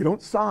 if you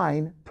don't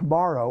sign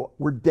tomorrow,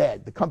 we're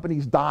dead. The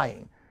company's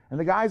dying. And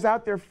the guy's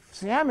out there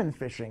salmon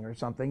fishing or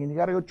something, and you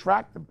got to go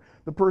track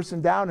the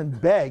person down and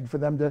beg for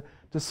them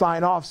to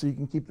sign off so you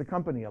can keep the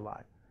company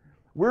alive.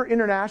 We're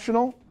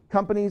international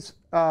companies.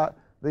 The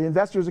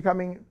investors are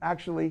coming,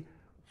 actually,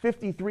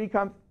 53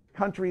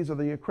 countries are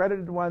the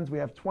accredited ones. We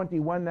have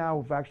 21 now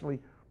who've actually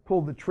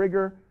pulled the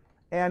trigger.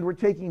 And we're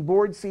taking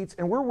board seats,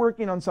 and we're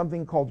working on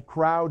something called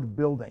crowd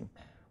building,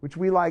 which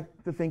we like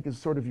to think is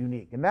sort of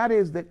unique. And that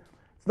is that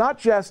it's not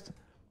just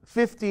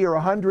 50 or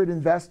 100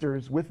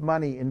 investors with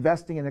money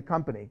investing in a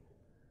company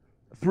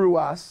through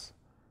us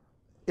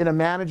in a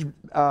managed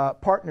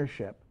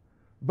partnership,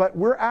 but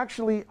we're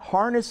actually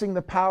harnessing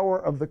the power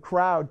of the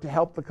crowd to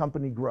help the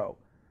company grow.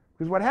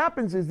 Because what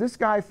happens is this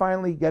guy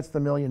finally gets the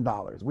 $1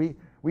 million.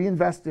 We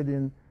invested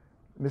in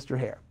Mr.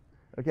 Hare,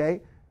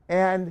 okay?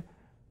 And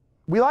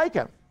we like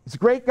him. He's a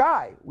great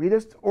guy. We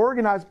just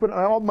organized, put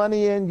all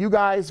money in. You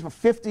guys,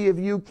 50 of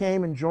you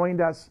came and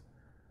joined us.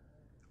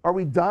 Are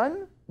we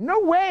done? No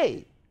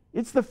way.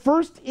 It's the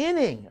first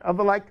inning of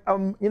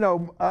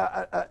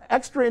a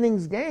extra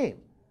innings game.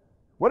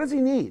 What does he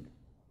need?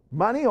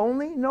 Money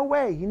only? No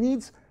way. He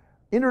needs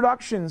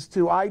introductions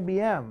to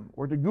IBM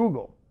or to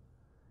Google.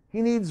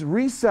 He needs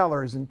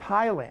resellers in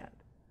Thailand.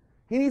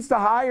 He needs to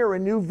hire a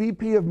new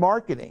VP of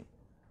marketing.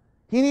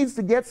 He needs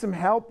to get some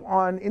help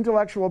on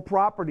intellectual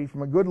property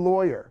from a good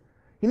lawyer.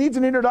 He needs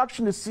an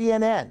introduction to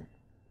CNN.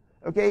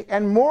 Okay?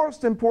 And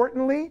most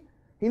importantly,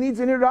 he needs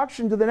an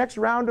introduction to the next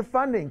round of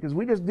funding, because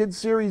we just did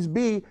Series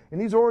B,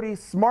 and he's already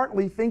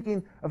smartly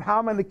thinking of how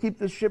I'm going to keep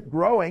this ship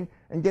growing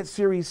and get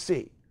Series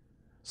C.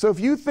 So if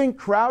you think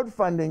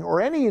crowdfunding or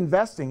any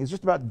investing is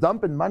just about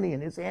dumping money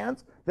in his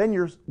hands, then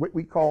you're what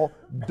we call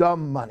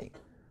dumb money.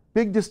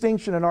 Big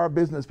distinction in our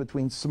business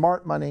between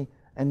smart money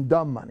and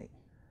dumb money.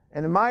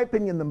 And in my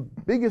opinion, the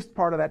biggest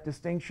part of that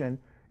distinction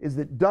is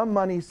that dumb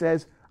money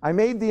says, I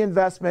made the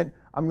investment,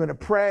 I'm going to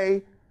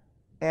pray,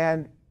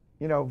 and,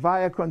 you know,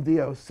 via con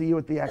Dios, see you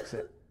at the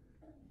exit.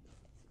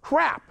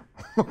 Crap.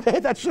 Okay,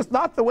 that's just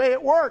not the way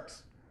it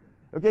works.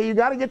 Okay, you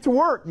got to get to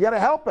work. You got to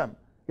help him.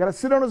 You got to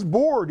sit on his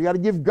board. You got to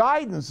give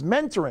guidance,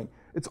 mentoring.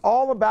 It's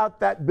all about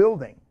that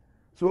building.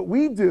 So what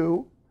we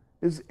do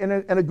is, in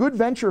a good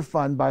venture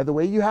fund, by the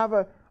way, you have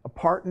a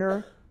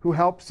partner who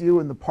helps you,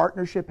 and the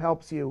partnership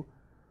helps you.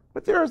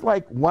 But there's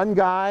like one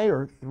guy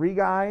or 3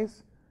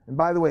 guys. And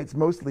by the way, it's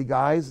mostly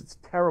guys. It's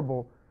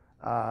terrible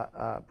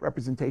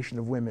representation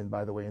of women,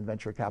 by the way, in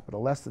venture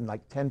capital. Less than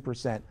like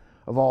 10%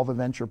 of all the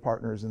venture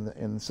partners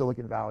in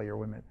Silicon Valley are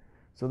women.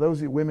 So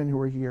those women who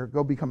are here,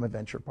 go become a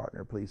venture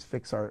partner, please.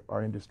 Fix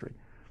our industry.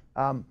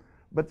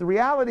 But the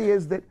reality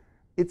is that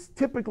it's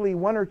typically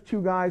 1 or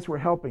 2 guys who are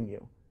helping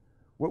you.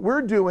 What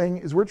we're doing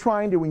is we're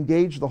trying to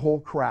engage the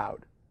whole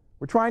crowd.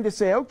 We're trying to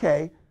say,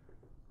 okay,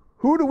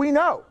 who do we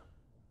know?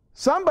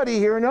 Somebody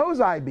here knows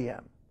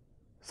IBM.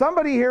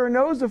 Somebody here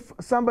knows of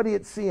somebody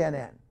at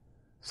CNN.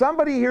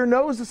 Somebody here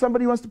knows that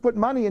somebody wants to put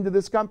money into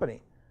this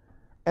company.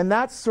 And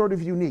that's sort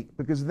of unique,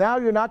 because now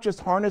you're not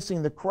just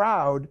harnessing the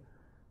crowd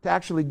to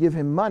actually give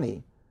him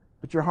money,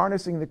 but you're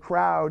harnessing the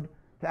crowd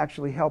to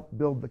actually help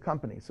build the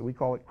company. So we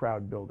call it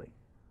crowd building.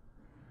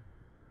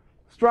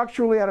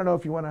 Structurally, I don't know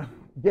if you want to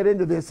get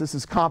into this. This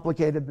is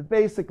complicated, but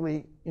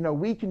basically, you know,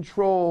 we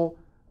control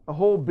a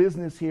whole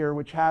business here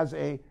which has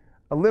a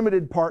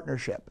limited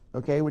partnership,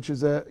 okay, which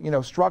is a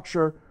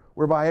structure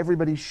whereby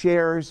everybody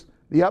shares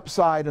the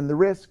upside and the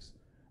risks,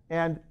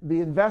 and the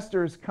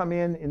investors come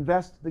in,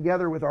 invest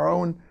together with our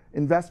own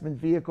investment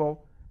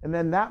vehicle, and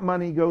then that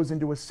money goes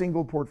into a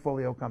single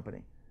portfolio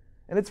company.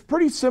 And it's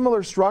pretty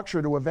similar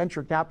structure to a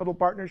venture capital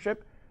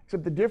partnership,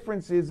 except the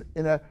difference is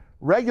in a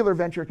regular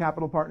venture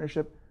capital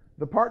partnership,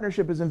 the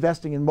partnership is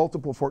investing in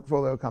multiple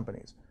portfolio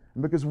companies.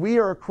 And because we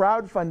are a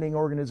crowdfunding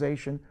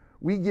organization,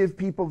 we give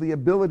people the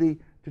ability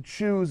to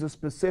choose a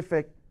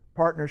specific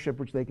partnership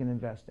which they can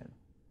invest in.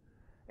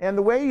 And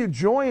the way you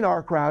join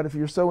OurCrowd, if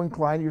you're so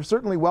inclined, you're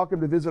certainly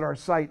welcome to visit our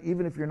site,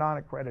 even if you're not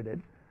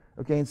accredited,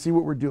 okay, and see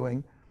what we're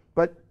doing.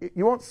 But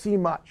you won't see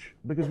much,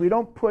 because we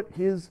don't put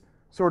his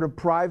sort of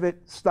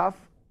private stuff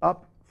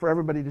up for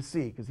everybody to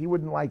see, because he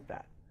wouldn't like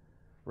that,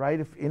 right?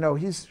 If, you know,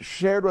 he's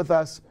shared with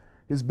us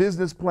his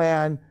business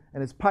plan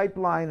and his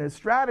pipeline and his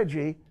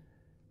strategy,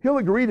 he'll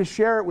agree to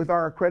share it with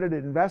our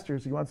accredited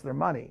investors who wants their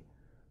money.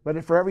 But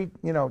if for every,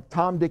 you know,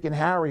 Tom, Dick, and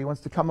Harry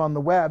wants to come on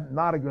the web,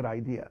 not a good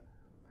idea.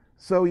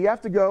 So you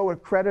have to go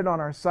accredit on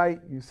our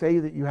site. You say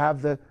that you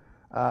have the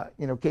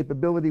you know,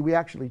 capability. We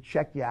actually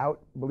check you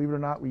out. Believe it or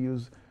not, we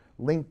use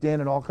LinkedIn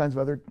and all kinds of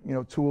other, you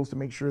know, tools to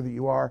make sure that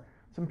you are.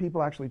 Some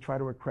people actually try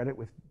to accredit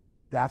with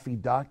Daffy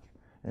Duck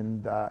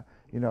and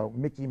you know,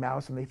 Mickey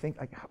Mouse, and they think,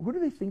 like, who do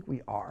they think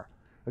we are?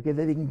 Okay,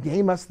 they can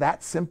game us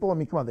that simple. I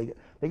mean, come on,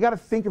 they got to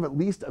think of at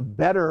least a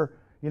better,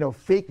 you know,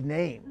 fake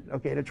name,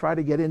 okay, to try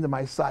to get into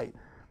my site.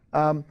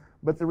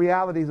 But the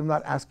reality is, I'm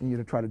not asking you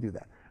to try to do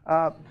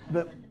that.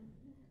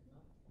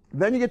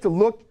 Then you get to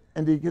look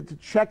and you get to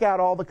check out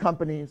all the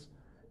companies.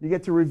 You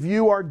get to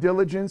review our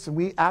diligence, and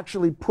we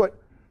actually put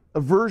a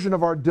version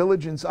of our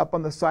diligence up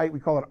on the site. We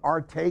call it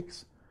Our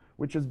Takes,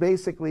 which is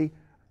basically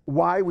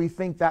why we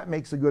think that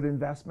makes a good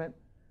investment.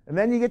 And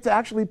then you get to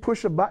actually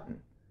push a button,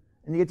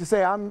 and you get to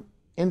say, I'm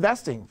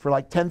investing for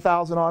like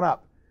 10,000 on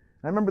up.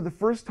 And I remember the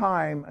first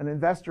time an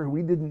investor who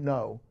we didn't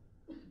know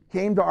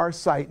came to our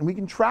site, and we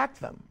can track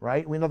them,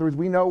 right? In other words,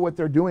 we know what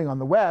they're doing on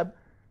the web,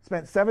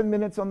 spent 7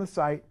 minutes on the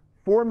site,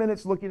 4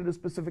 minutes looking at a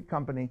specific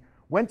company,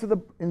 went to the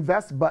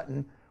invest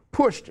button,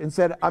 pushed and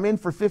said, I'm in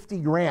for 50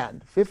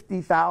 grand,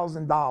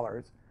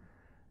 $50,000.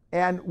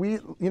 And we,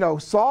 you know,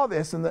 saw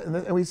this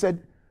and we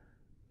said,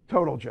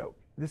 total joke.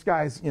 This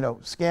guy's, you know,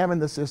 scamming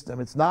the system.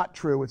 It's not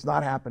true. It's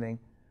not happening.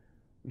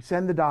 We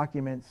send the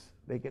documents.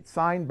 They get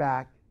signed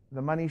back.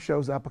 The money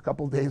shows up a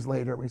couple days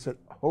later. We said,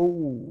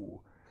 oh,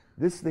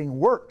 this thing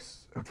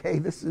works. Okay,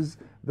 this is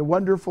the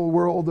wonderful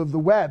world of the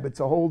web.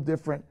 It's a whole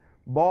different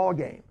ball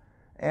game.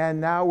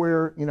 And now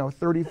we're, you know,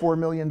 $34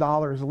 million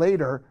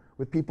later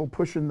with people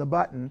pushing the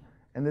button,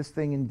 and this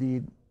thing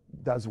indeed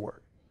does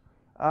work.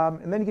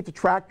 And then you get to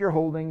track your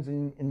holdings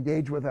and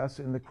engage with us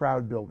in the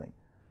crowd building.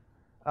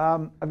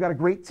 I've got a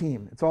great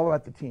team. It's all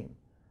about the team.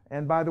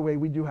 And by the way,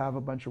 we do have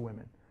a bunch of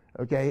women.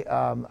 Okay,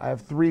 I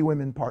have 3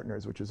 women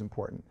partners, which is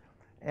important.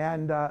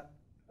 And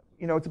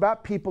you know, it's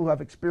about people who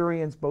have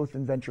experience both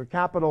in venture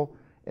capital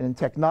and in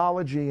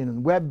technology and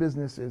in web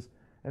businesses,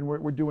 and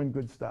we're doing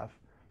good stuff.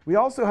 We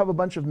also have a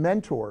bunch of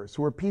mentors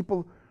who are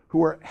people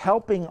who are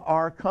helping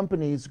our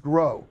companies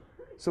grow.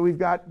 So we've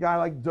got a guy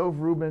like Dov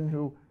Rubin,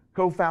 who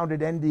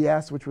co-founded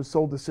NDS, which was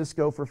sold to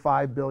Cisco for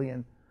 $5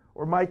 billion,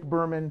 or Mike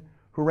Berman,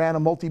 who ran a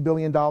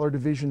multi-billion-dollar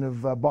division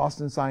of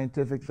Boston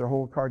Scientific, their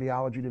whole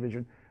cardiology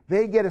division.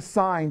 They get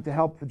assigned to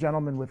help the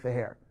gentleman with the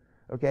hair,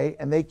 okay?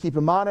 And they keep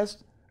him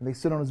honest, and they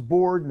sit on his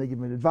board, and they give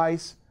him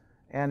advice,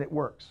 and it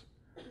works.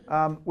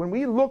 When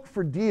we look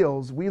for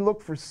deals, we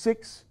look for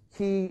 6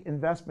 key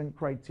investment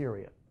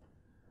criteria.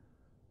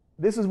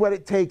 This is what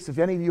it takes if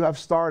any of you have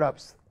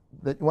startups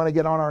that want to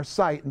get on our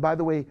site. And by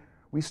the way,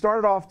 we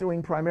started off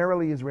doing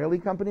primarily Israeli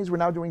companies. We're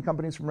now doing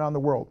companies from around the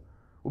world.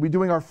 We'll be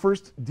doing our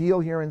first deal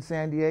here in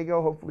San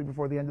Diego, hopefully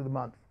before the end of the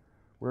month.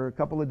 We're a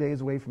couple of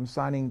days away from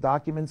signing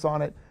documents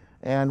on it,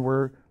 and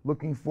we're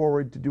looking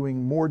forward to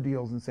doing more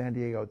deals in San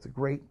Diego. It's a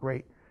great,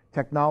 great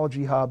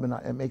technology hub, and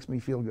it makes me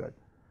feel good.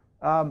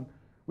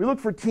 We look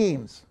for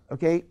teams,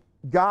 okay?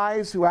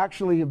 Guys who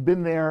actually have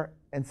been there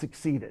and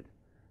succeeded,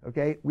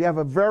 okay? We have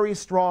a very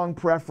strong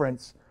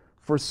preference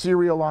for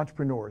serial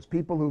entrepreneurs,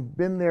 people who've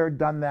been there,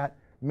 done that,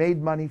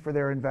 made money for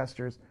their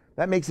investors.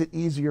 That makes it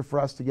easier for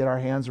us to get our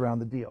hands around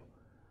the deal.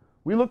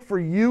 We look for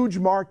huge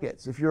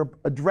markets. If you're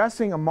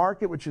addressing a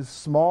market which is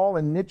small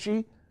and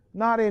niche-y,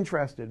 not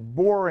interested,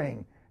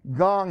 boring,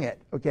 gong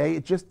it, okay?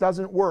 It just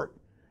doesn't work.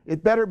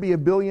 It better be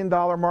 $1 billion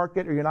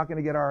market or you're not going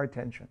to get our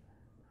attention.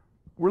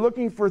 We're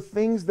looking for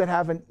things that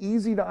have an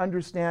easy to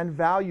understand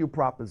value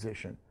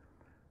proposition,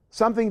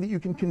 something that you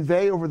can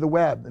convey over the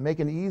web and make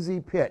an easy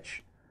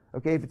pitch.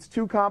 Okay, if it's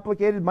too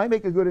complicated, it might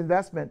make a good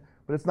investment,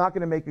 but it's not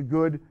going to make a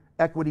good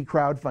equity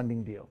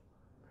crowdfunding deal.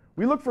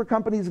 We look for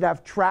companies that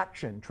have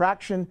traction.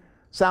 Traction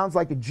sounds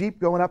like a Jeep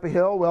going up a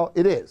hill. Well,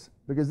 it is,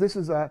 because this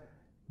is a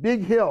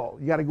big hill.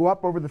 You got to go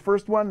up over the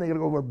first one, then you got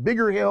to go over a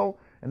bigger hill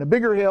and a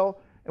bigger hill.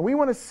 And we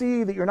want to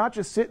see that you're not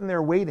just sitting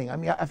there waiting. I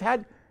mean, I've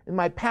had in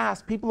my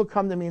past people who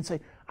come to me and say,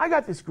 I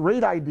got this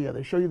great idea.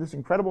 They show you this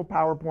incredible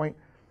PowerPoint,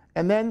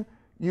 and then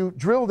you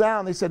drill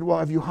down. They said, well,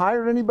 have you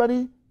hired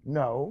anybody?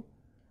 No.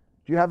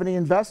 Do you have any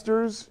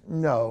investors?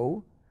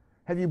 No.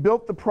 Have you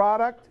built the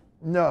product?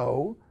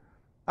 No.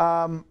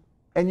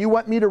 And you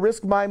want me to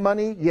risk my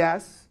money?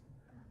 Yes.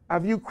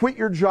 Have you quit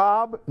your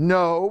job?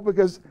 No,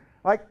 because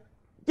like,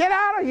 get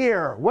out of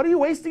here. What are you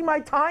wasting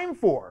my time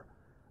for?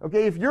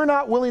 Okay, if you're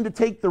not willing to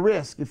take the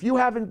risk, if you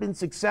haven't been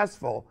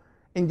successful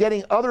in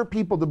getting other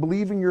people to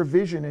believe in your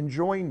vision and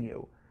join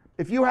you,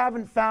 if you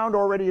haven't found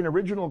already an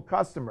original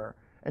customer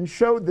and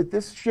showed that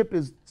this ship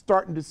is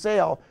starting to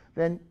sail,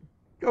 then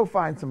go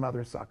find some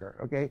other sucker,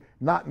 okay?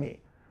 Not me.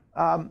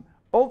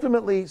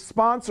 Ultimately,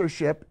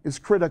 sponsorship is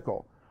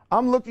critical.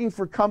 I'm looking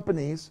for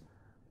companies,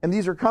 and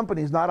these are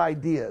companies, not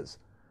ideas,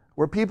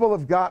 where people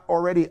have got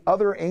already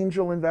other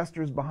angel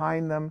investors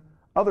behind them,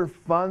 other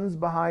funds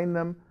behind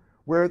them,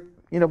 where,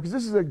 because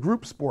this is a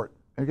group sport,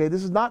 okay?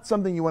 This is not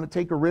something you want to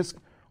take a risk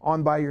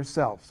on by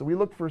yourself. So we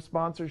look for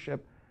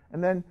sponsorship,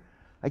 and then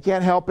I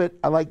can't help it,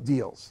 I like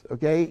deals,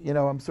 okay?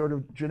 I'm sort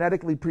of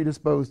genetically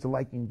predisposed to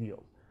liking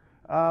deals.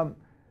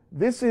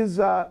 This is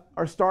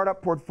our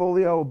startup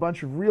portfolio, a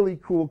bunch of really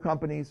cool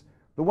companies.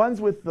 The ones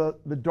with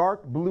the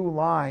dark blue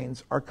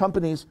lines are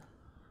companies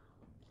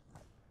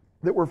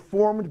that were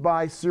formed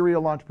by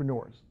serial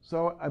entrepreneurs.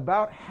 So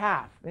about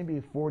half,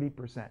 maybe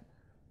 40%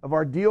 of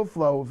our deal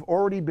flow have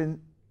already been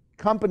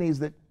companies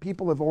that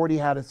people have already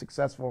had a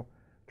successful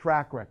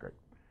track record.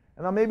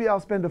 And now maybe I'll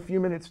spend a few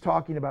minutes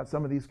talking about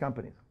some of these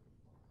companies.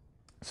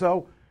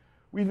 So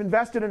we've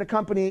invested in a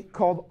company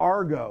called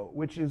Argo,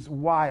 which is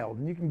wild.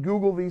 And you can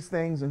Google these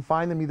things and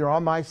find them either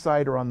on my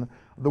site or on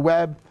the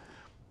web.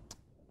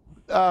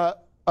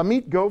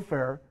 Amit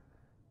Goffer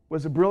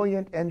was a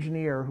brilliant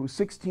engineer who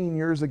 16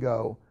 years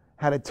ago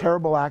had a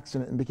terrible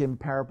accident and became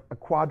a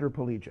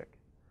quadriplegic,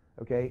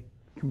 okay?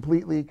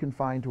 Completely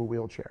confined to a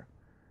wheelchair.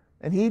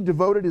 And he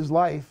devoted his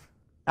life,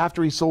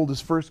 after he sold his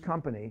first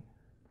company,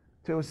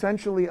 to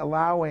essentially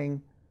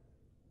allowing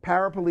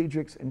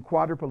paraplegics and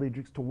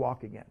quadriplegics to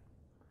walk again.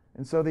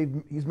 And so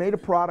he's made a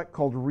product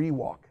called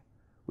Rewalk,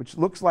 which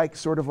looks like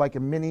sort of like a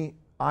mini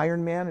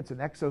Iron Man. It's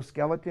an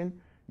exoskeleton.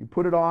 You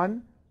put it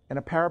on, and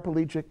a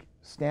paraplegic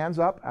stands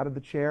up out of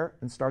the chair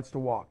and starts to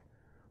walk.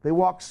 They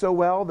walk so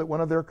well that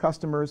one of their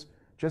customers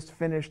just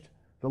finished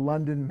the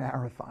London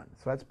Marathon.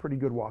 So that's pretty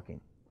good walking.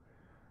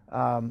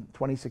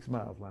 26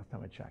 miles last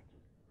time I checked.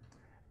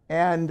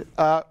 And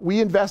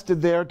we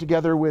invested there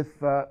together with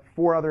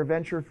 4 other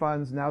venture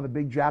funds. Now the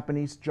big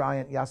Japanese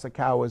giant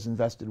Yasukawa is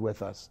invested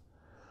with us.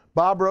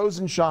 Bob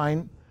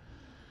Rosenshine,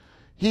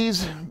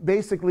 he's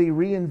basically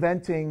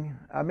reinventing,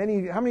 how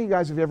many of you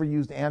guys have ever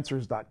used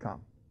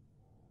Answers.com?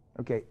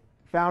 Okay,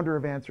 founder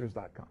of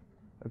Answers.com.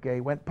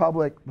 Okay, went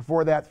public.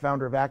 Before that,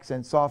 founder of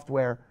Accent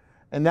Software.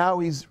 And now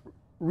he's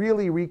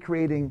really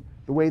recreating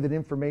the way that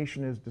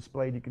information is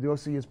displayed. You can go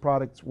see his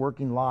products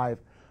working live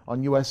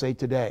on USA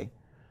Today.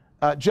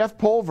 Jeff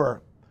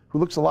Pulver, who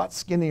looks a lot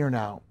skinnier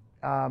now.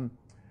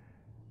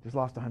 Just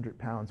lost 100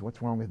 pounds.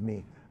 What's wrong with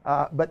me?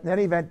 But in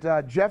any event,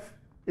 Jeff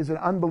is an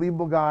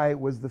unbelievable guy,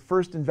 was the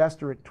first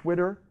investor at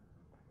Twitter.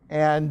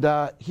 And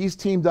he's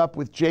teamed up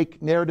with Jake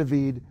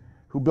Nerdavid,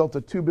 who built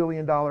a $2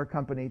 billion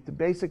company to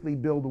basically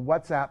build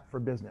WhatsApp for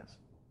business.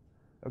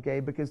 Okay,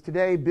 because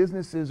today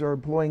businesses are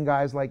employing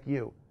guys like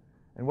you.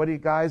 And what do you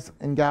guys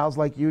and gals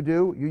like you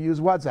do? You use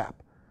WhatsApp.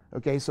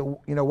 Okay,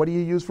 so what do you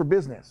use for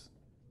business?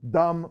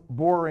 Dumb,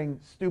 boring,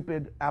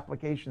 stupid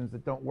applications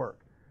that don't work.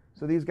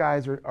 So these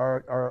guys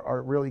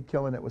are really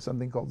killing it with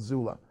something called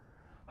Zula.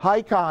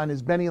 Hycon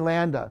is Benny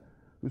Landa,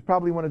 who's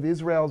probably one of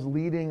Israel's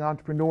leading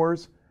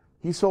entrepreneurs.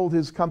 He sold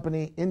his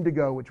company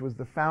Indigo, which was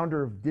the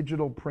founder of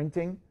digital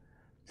printing,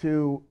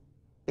 to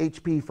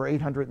HP for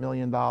 $800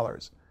 million.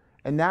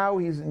 And now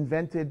he's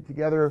invented,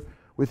 together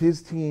with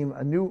his team,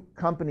 a new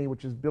company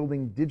which is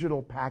building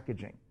digital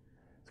packaging.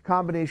 It's a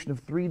combination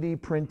of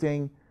 3D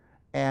printing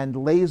and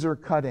laser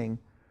cutting,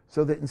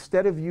 so that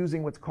instead of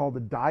using what's called a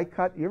die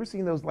cut, you ever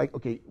seen those, like,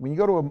 okay, when you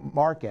go to a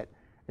market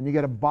and you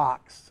get a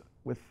box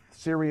with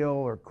cereal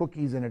or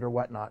cookies in it or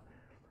whatnot,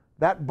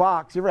 that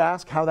box, you ever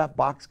ask how that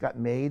box got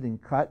made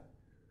and cut?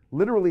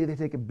 Literally, they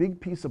take a big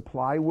piece of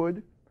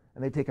plywood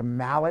and they take a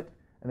mallet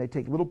and they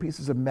take little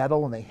pieces of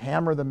metal and they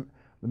hammer the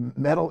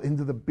metal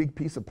into the big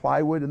piece of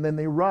plywood, and then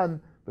they run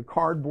the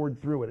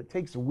cardboard through it. It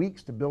takes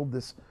weeks to build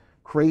this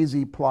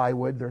crazy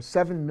plywood. There's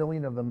 7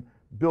 million of them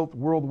built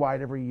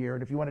worldwide every year.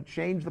 And if you want to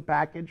change the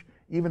package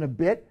even a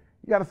bit,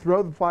 you got to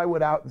throw the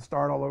plywood out and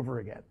start all over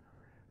again.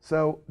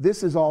 So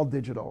this is all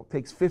digital. It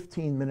takes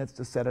 15 minutes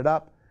to set it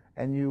up,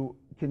 and you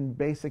can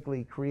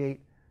basically create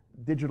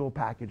digital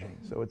packaging.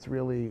 So it's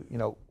really,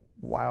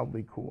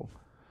 wildly cool.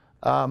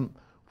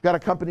 We've got a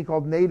company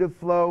called Native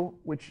Flow,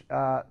 which,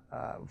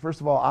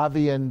 first of all,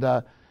 Avi and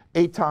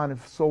Eitan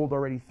have sold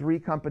already 3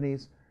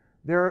 companies.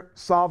 They're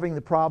solving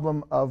the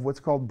problem of what's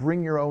called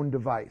bring your own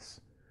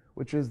device,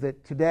 which is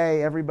that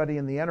today everybody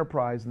in the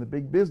enterprise and the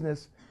big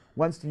business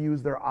wants to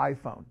use their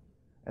iPhone.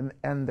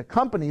 And the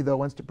company, though,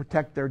 wants to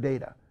protect their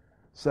data.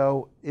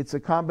 So it's a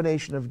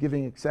combination of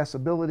giving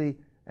accessibility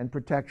and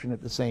protection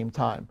at the same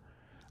time.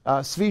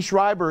 Zvi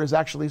Schreiber has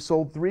actually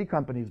sold 3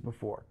 companies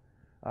before.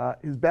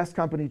 His best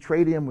company,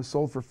 Tradium, was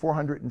sold for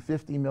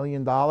 $450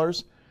 million.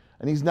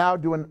 And he's now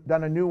done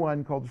a new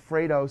one called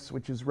Freightos,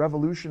 which is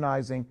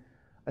revolutionizing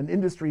an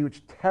industry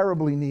which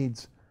terribly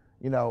needs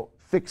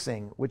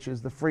fixing, which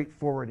is the freight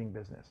forwarding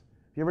business.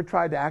 If you ever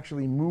tried to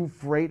actually move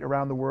freight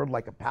around the world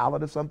like a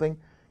pallet of something,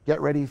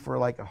 get ready for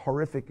like a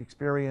horrific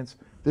experience.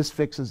 This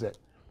fixes it.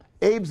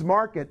 Abe's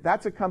Market,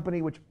 that's a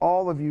company which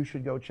all of you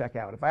should go check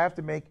out. If I have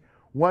to make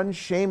one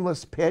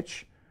shameless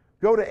pitch,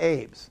 go to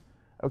Abe's.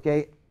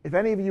 Okay, if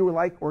any of you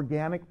like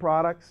organic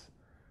products,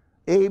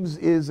 Abe's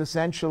is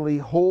essentially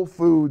Whole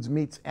Foods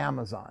meets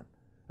Amazon.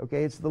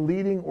 Okay, it's the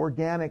leading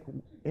organic,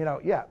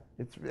 yeah,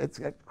 it's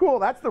cool,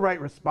 that's the right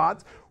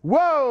response.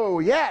 Whoa,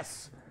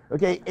 yes!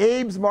 Okay,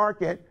 Abe's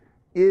Market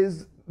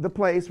is the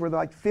place where there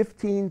are like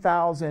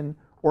 15,000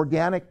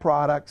 organic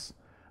products.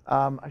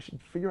 I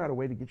should figure out a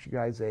way to get you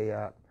guys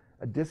a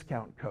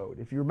discount code.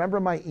 If you remember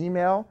my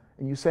email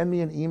and you send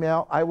me an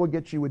email, I will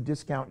get you a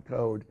discount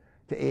code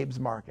to Abe's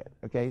Market.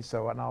 Okay,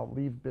 so, and I'll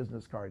leave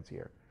business cards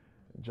here,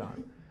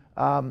 John.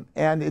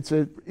 And it's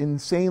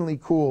insanely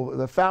cool.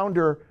 The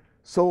founder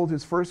sold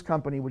his first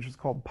company, which is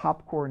called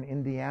Popcorn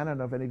Indiana. I don't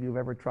know if any of you have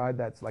ever tried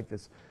that. It's like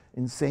this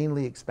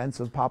insanely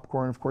expensive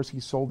popcorn. Of course, he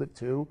sold it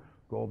to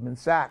Goldman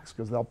Sachs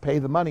because they'll pay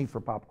the money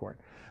for popcorn.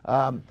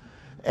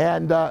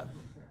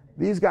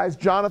 These guys,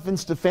 Jonathan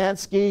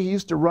Stefanski, he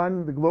used to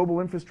run the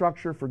global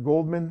infrastructure for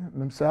Goldman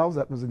themselves.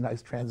 That was a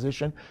nice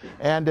transition.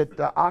 And at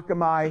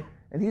Akamai,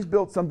 and he's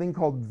built something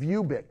called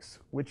Viewbix,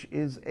 which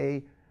is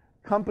a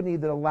company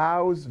that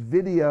allows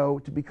video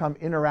to become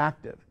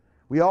interactive.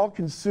 We all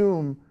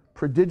consume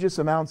prodigious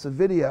amounts of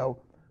video,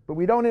 but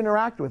we don't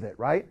interact with it,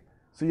 right?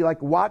 So you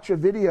like watch a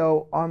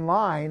video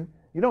online,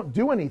 you don't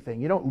do anything.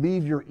 You don't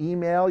leave your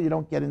email, you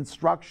don't get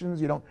instructions,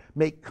 you don't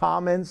make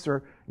comments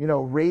or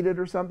rate it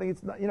or something.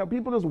 It's not,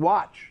 people just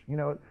watch.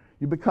 You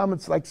become,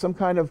 it's like some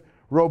kind of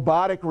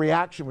robotic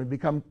reaction. We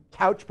become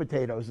couch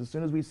potatoes as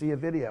soon as we see a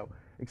video.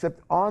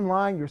 Except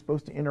online, you're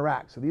supposed to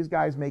interact. So these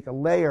guys make a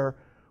layer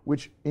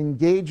which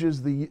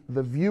engages the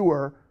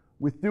viewer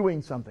with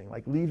doing something,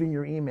 like leaving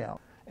your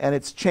email. And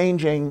it's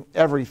changing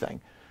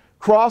everything.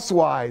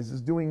 Crosswise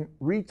is doing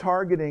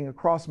retargeting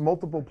across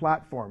multiple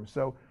platforms.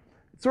 So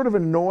it's sort of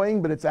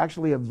annoying, but it's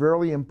actually a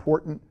very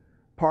important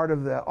part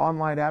of the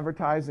online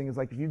advertising. Is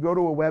like if you go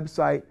to a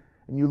website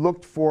and you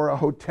looked for a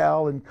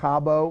hotel in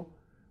Cabo,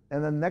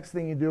 and then the next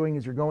thing you're doing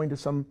is you're going to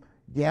some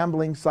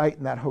gambling site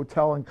and that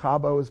hotel in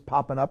Cabo is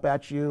popping up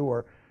at you,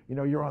 or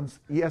you're on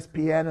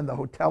ESPN and the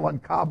hotel in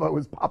Cabo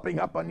is popping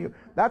up on you.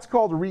 That's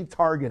called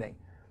retargeting.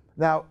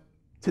 Now,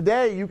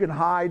 today you can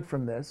hide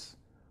from this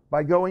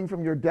by going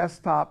from your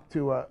desktop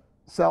to a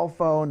cell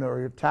phone or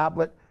your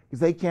tablet because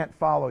they can't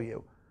follow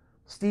you.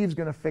 Steve's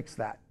going to fix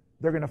that.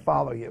 They're going to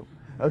follow you.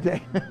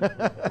 Okay?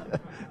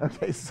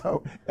 Okay,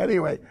 so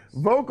anyway,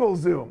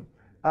 VocalZoom,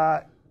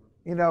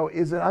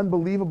 is an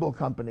unbelievable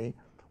company.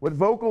 What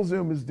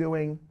VocalZoom is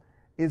doing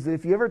is that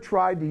if you ever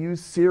tried to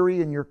use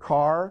Siri in your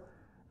car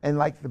and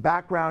like the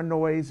background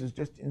noise is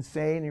just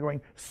insane, you're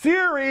going,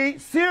 Siri,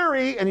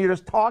 Siri, and you're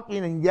just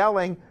talking and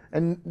yelling,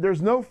 and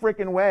there's no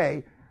frickin'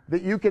 way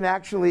that you can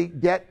actually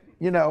get,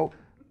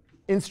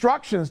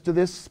 instructions to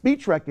this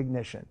speech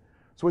recognition.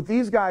 So what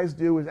these guys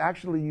do is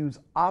actually use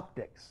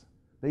optics.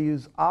 They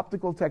use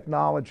optical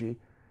technology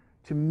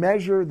to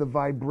measure the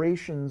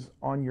vibrations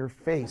on your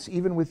face,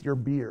 even with your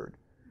beard,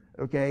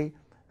 okay,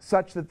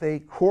 such that they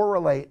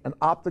correlate an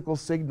optical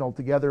signal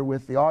together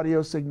with the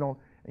audio signal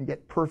and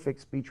get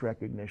perfect speech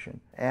recognition.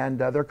 And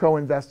we're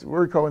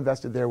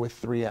co-invested there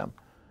with 3M.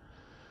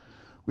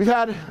 We've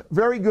had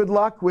very good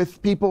luck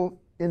with people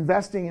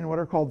investing in what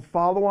are called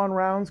follow-on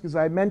rounds, because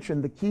I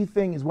mentioned the key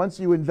thing is once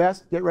you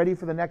invest, get ready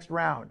for the next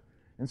round.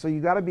 And so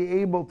you got to be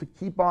able to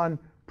keep on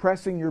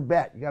pressing your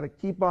bet. You got to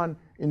keep on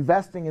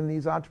investing in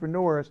these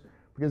entrepreneurs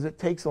because it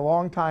takes a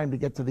long time to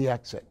get to the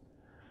exit.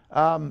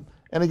 And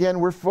again,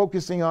 we're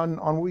focusing on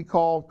what we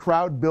call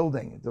crowd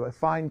building, to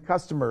find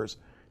customers,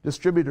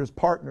 distributors,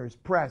 partners,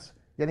 press,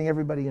 getting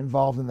everybody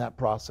involved in that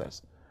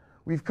process.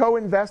 We've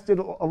co-invested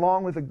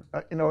along with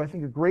I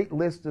think a great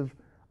list of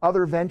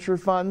other venture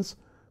funds,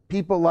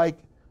 people like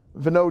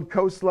Vinod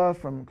Khosla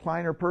from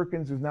Kleiner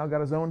Perkins, who's now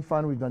got his own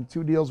fund. We've done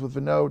 2 deals with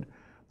Vinod.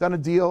 Done a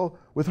deal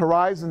with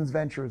Horizons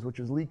Ventures, which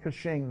is Li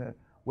Ka-shing, the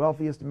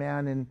wealthiest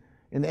man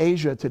in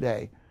Asia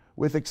today.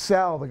 With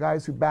Excel, the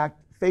guys who backed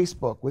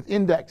Facebook. With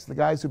Index, the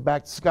guys who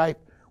backed Skype.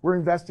 We're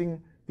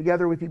investing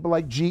together with people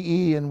like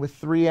GE and with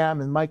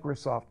 3M and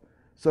Microsoft.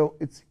 So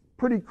it's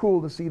pretty cool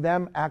to see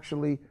them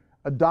actually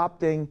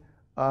adopting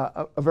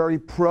a very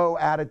pro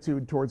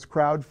attitude towards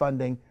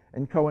crowdfunding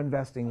and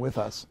co-investing with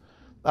us.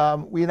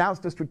 We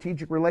announced a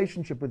strategic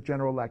relationship with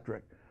General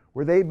Electric,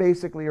 where they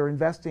basically are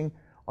investing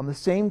on the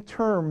same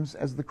terms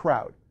as the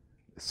crowd.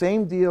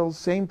 Same deals,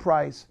 same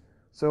price.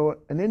 So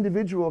an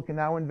individual can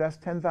now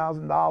invest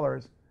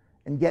 $10,000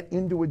 and get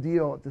into a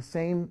deal at the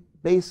same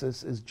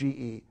basis as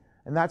GE.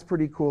 And that's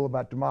pretty cool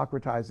about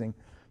democratizing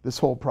this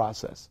whole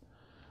process.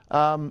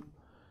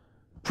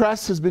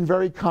 Press has been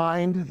very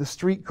kind. The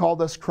Street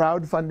called us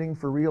crowdfunding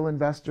for real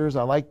investors.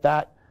 I like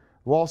that.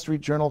 Wall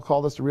Street Journal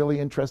called us a really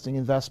interesting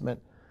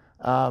investment.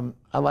 I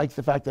like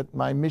the fact that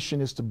my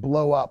mission is to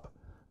blow up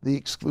the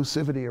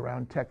exclusivity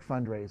around tech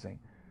fundraising.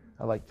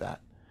 I like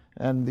that.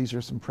 And these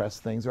are some press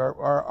things.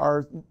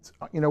 You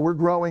know, we're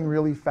growing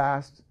really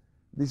fast.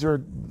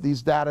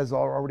 These data is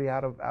already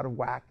out of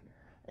whack.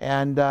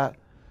 And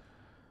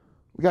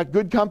we got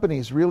good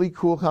companies, really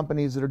cool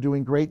companies that are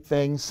doing great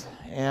things.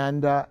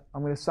 And I'm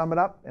going to sum it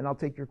up, and I'll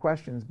take your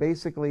questions.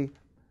 Basically,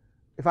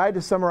 if I had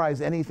to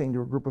summarize anything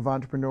to a group of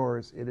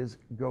entrepreneurs, it is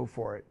go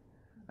for it.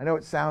 I know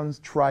it sounds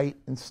trite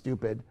and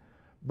stupid,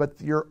 but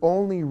your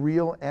only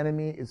real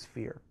enemy is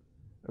fear,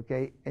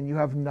 okay? And you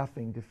have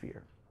nothing to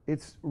fear.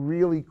 It's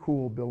really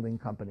cool building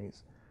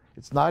companies.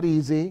 It's not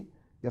easy.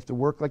 You have to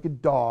work like a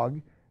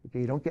dog, okay?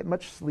 You don't get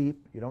much sleep.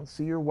 You don't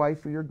see your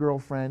wife or your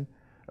girlfriend,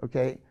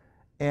 okay?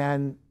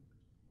 And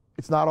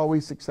it's not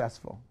always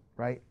successful,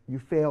 right? You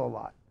fail a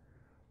lot.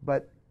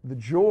 But the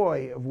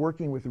joy of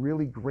working with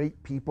really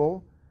great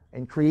people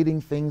and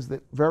creating things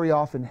that very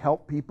often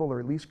help people or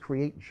at least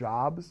create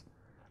jobs.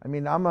 I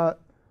mean, I'm a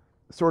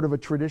sort of a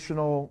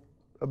traditional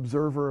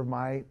observer of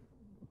my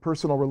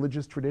personal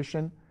religious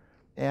tradition.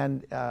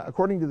 And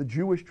according to the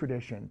Jewish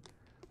tradition,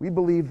 we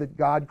believe that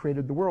God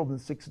created the world in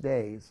 6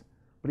 days,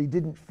 but he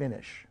didn't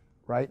finish,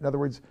 right? In other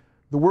words,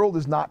 the world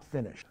is not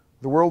finished.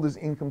 The world is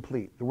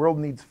incomplete. The world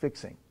needs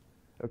fixing,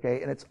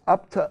 okay? And it's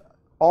up to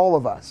all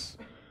of us,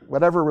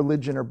 whatever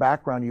religion or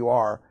background you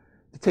are,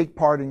 to take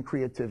part in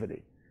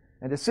creativity.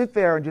 And to sit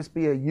there and just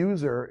be a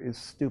user is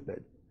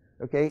stupid,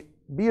 okay?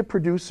 Be a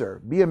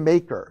producer, be a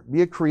maker,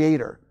 be a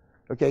creator,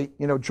 okay?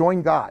 You know,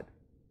 join God,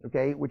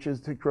 okay? Which is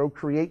to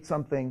create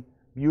something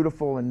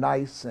beautiful and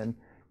nice and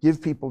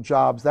give people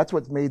jobs. That's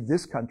what's made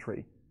this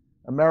country,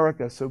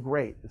 America, so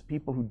great, is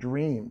people who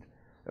dreamed,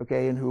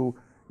 okay? And who,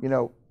 you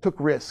know, took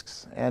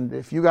risks. And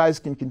if you guys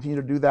can continue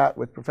to do that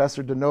with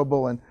Professor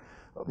DeNoble and,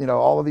 you know,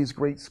 all of these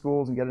great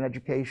schools and get an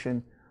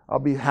education, I'll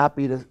be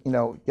happy to, you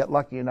know, get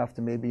lucky enough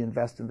to maybe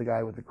invest in the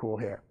guy with the cool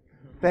hair.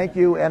 Thank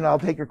you, and I'll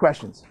take your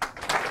questions.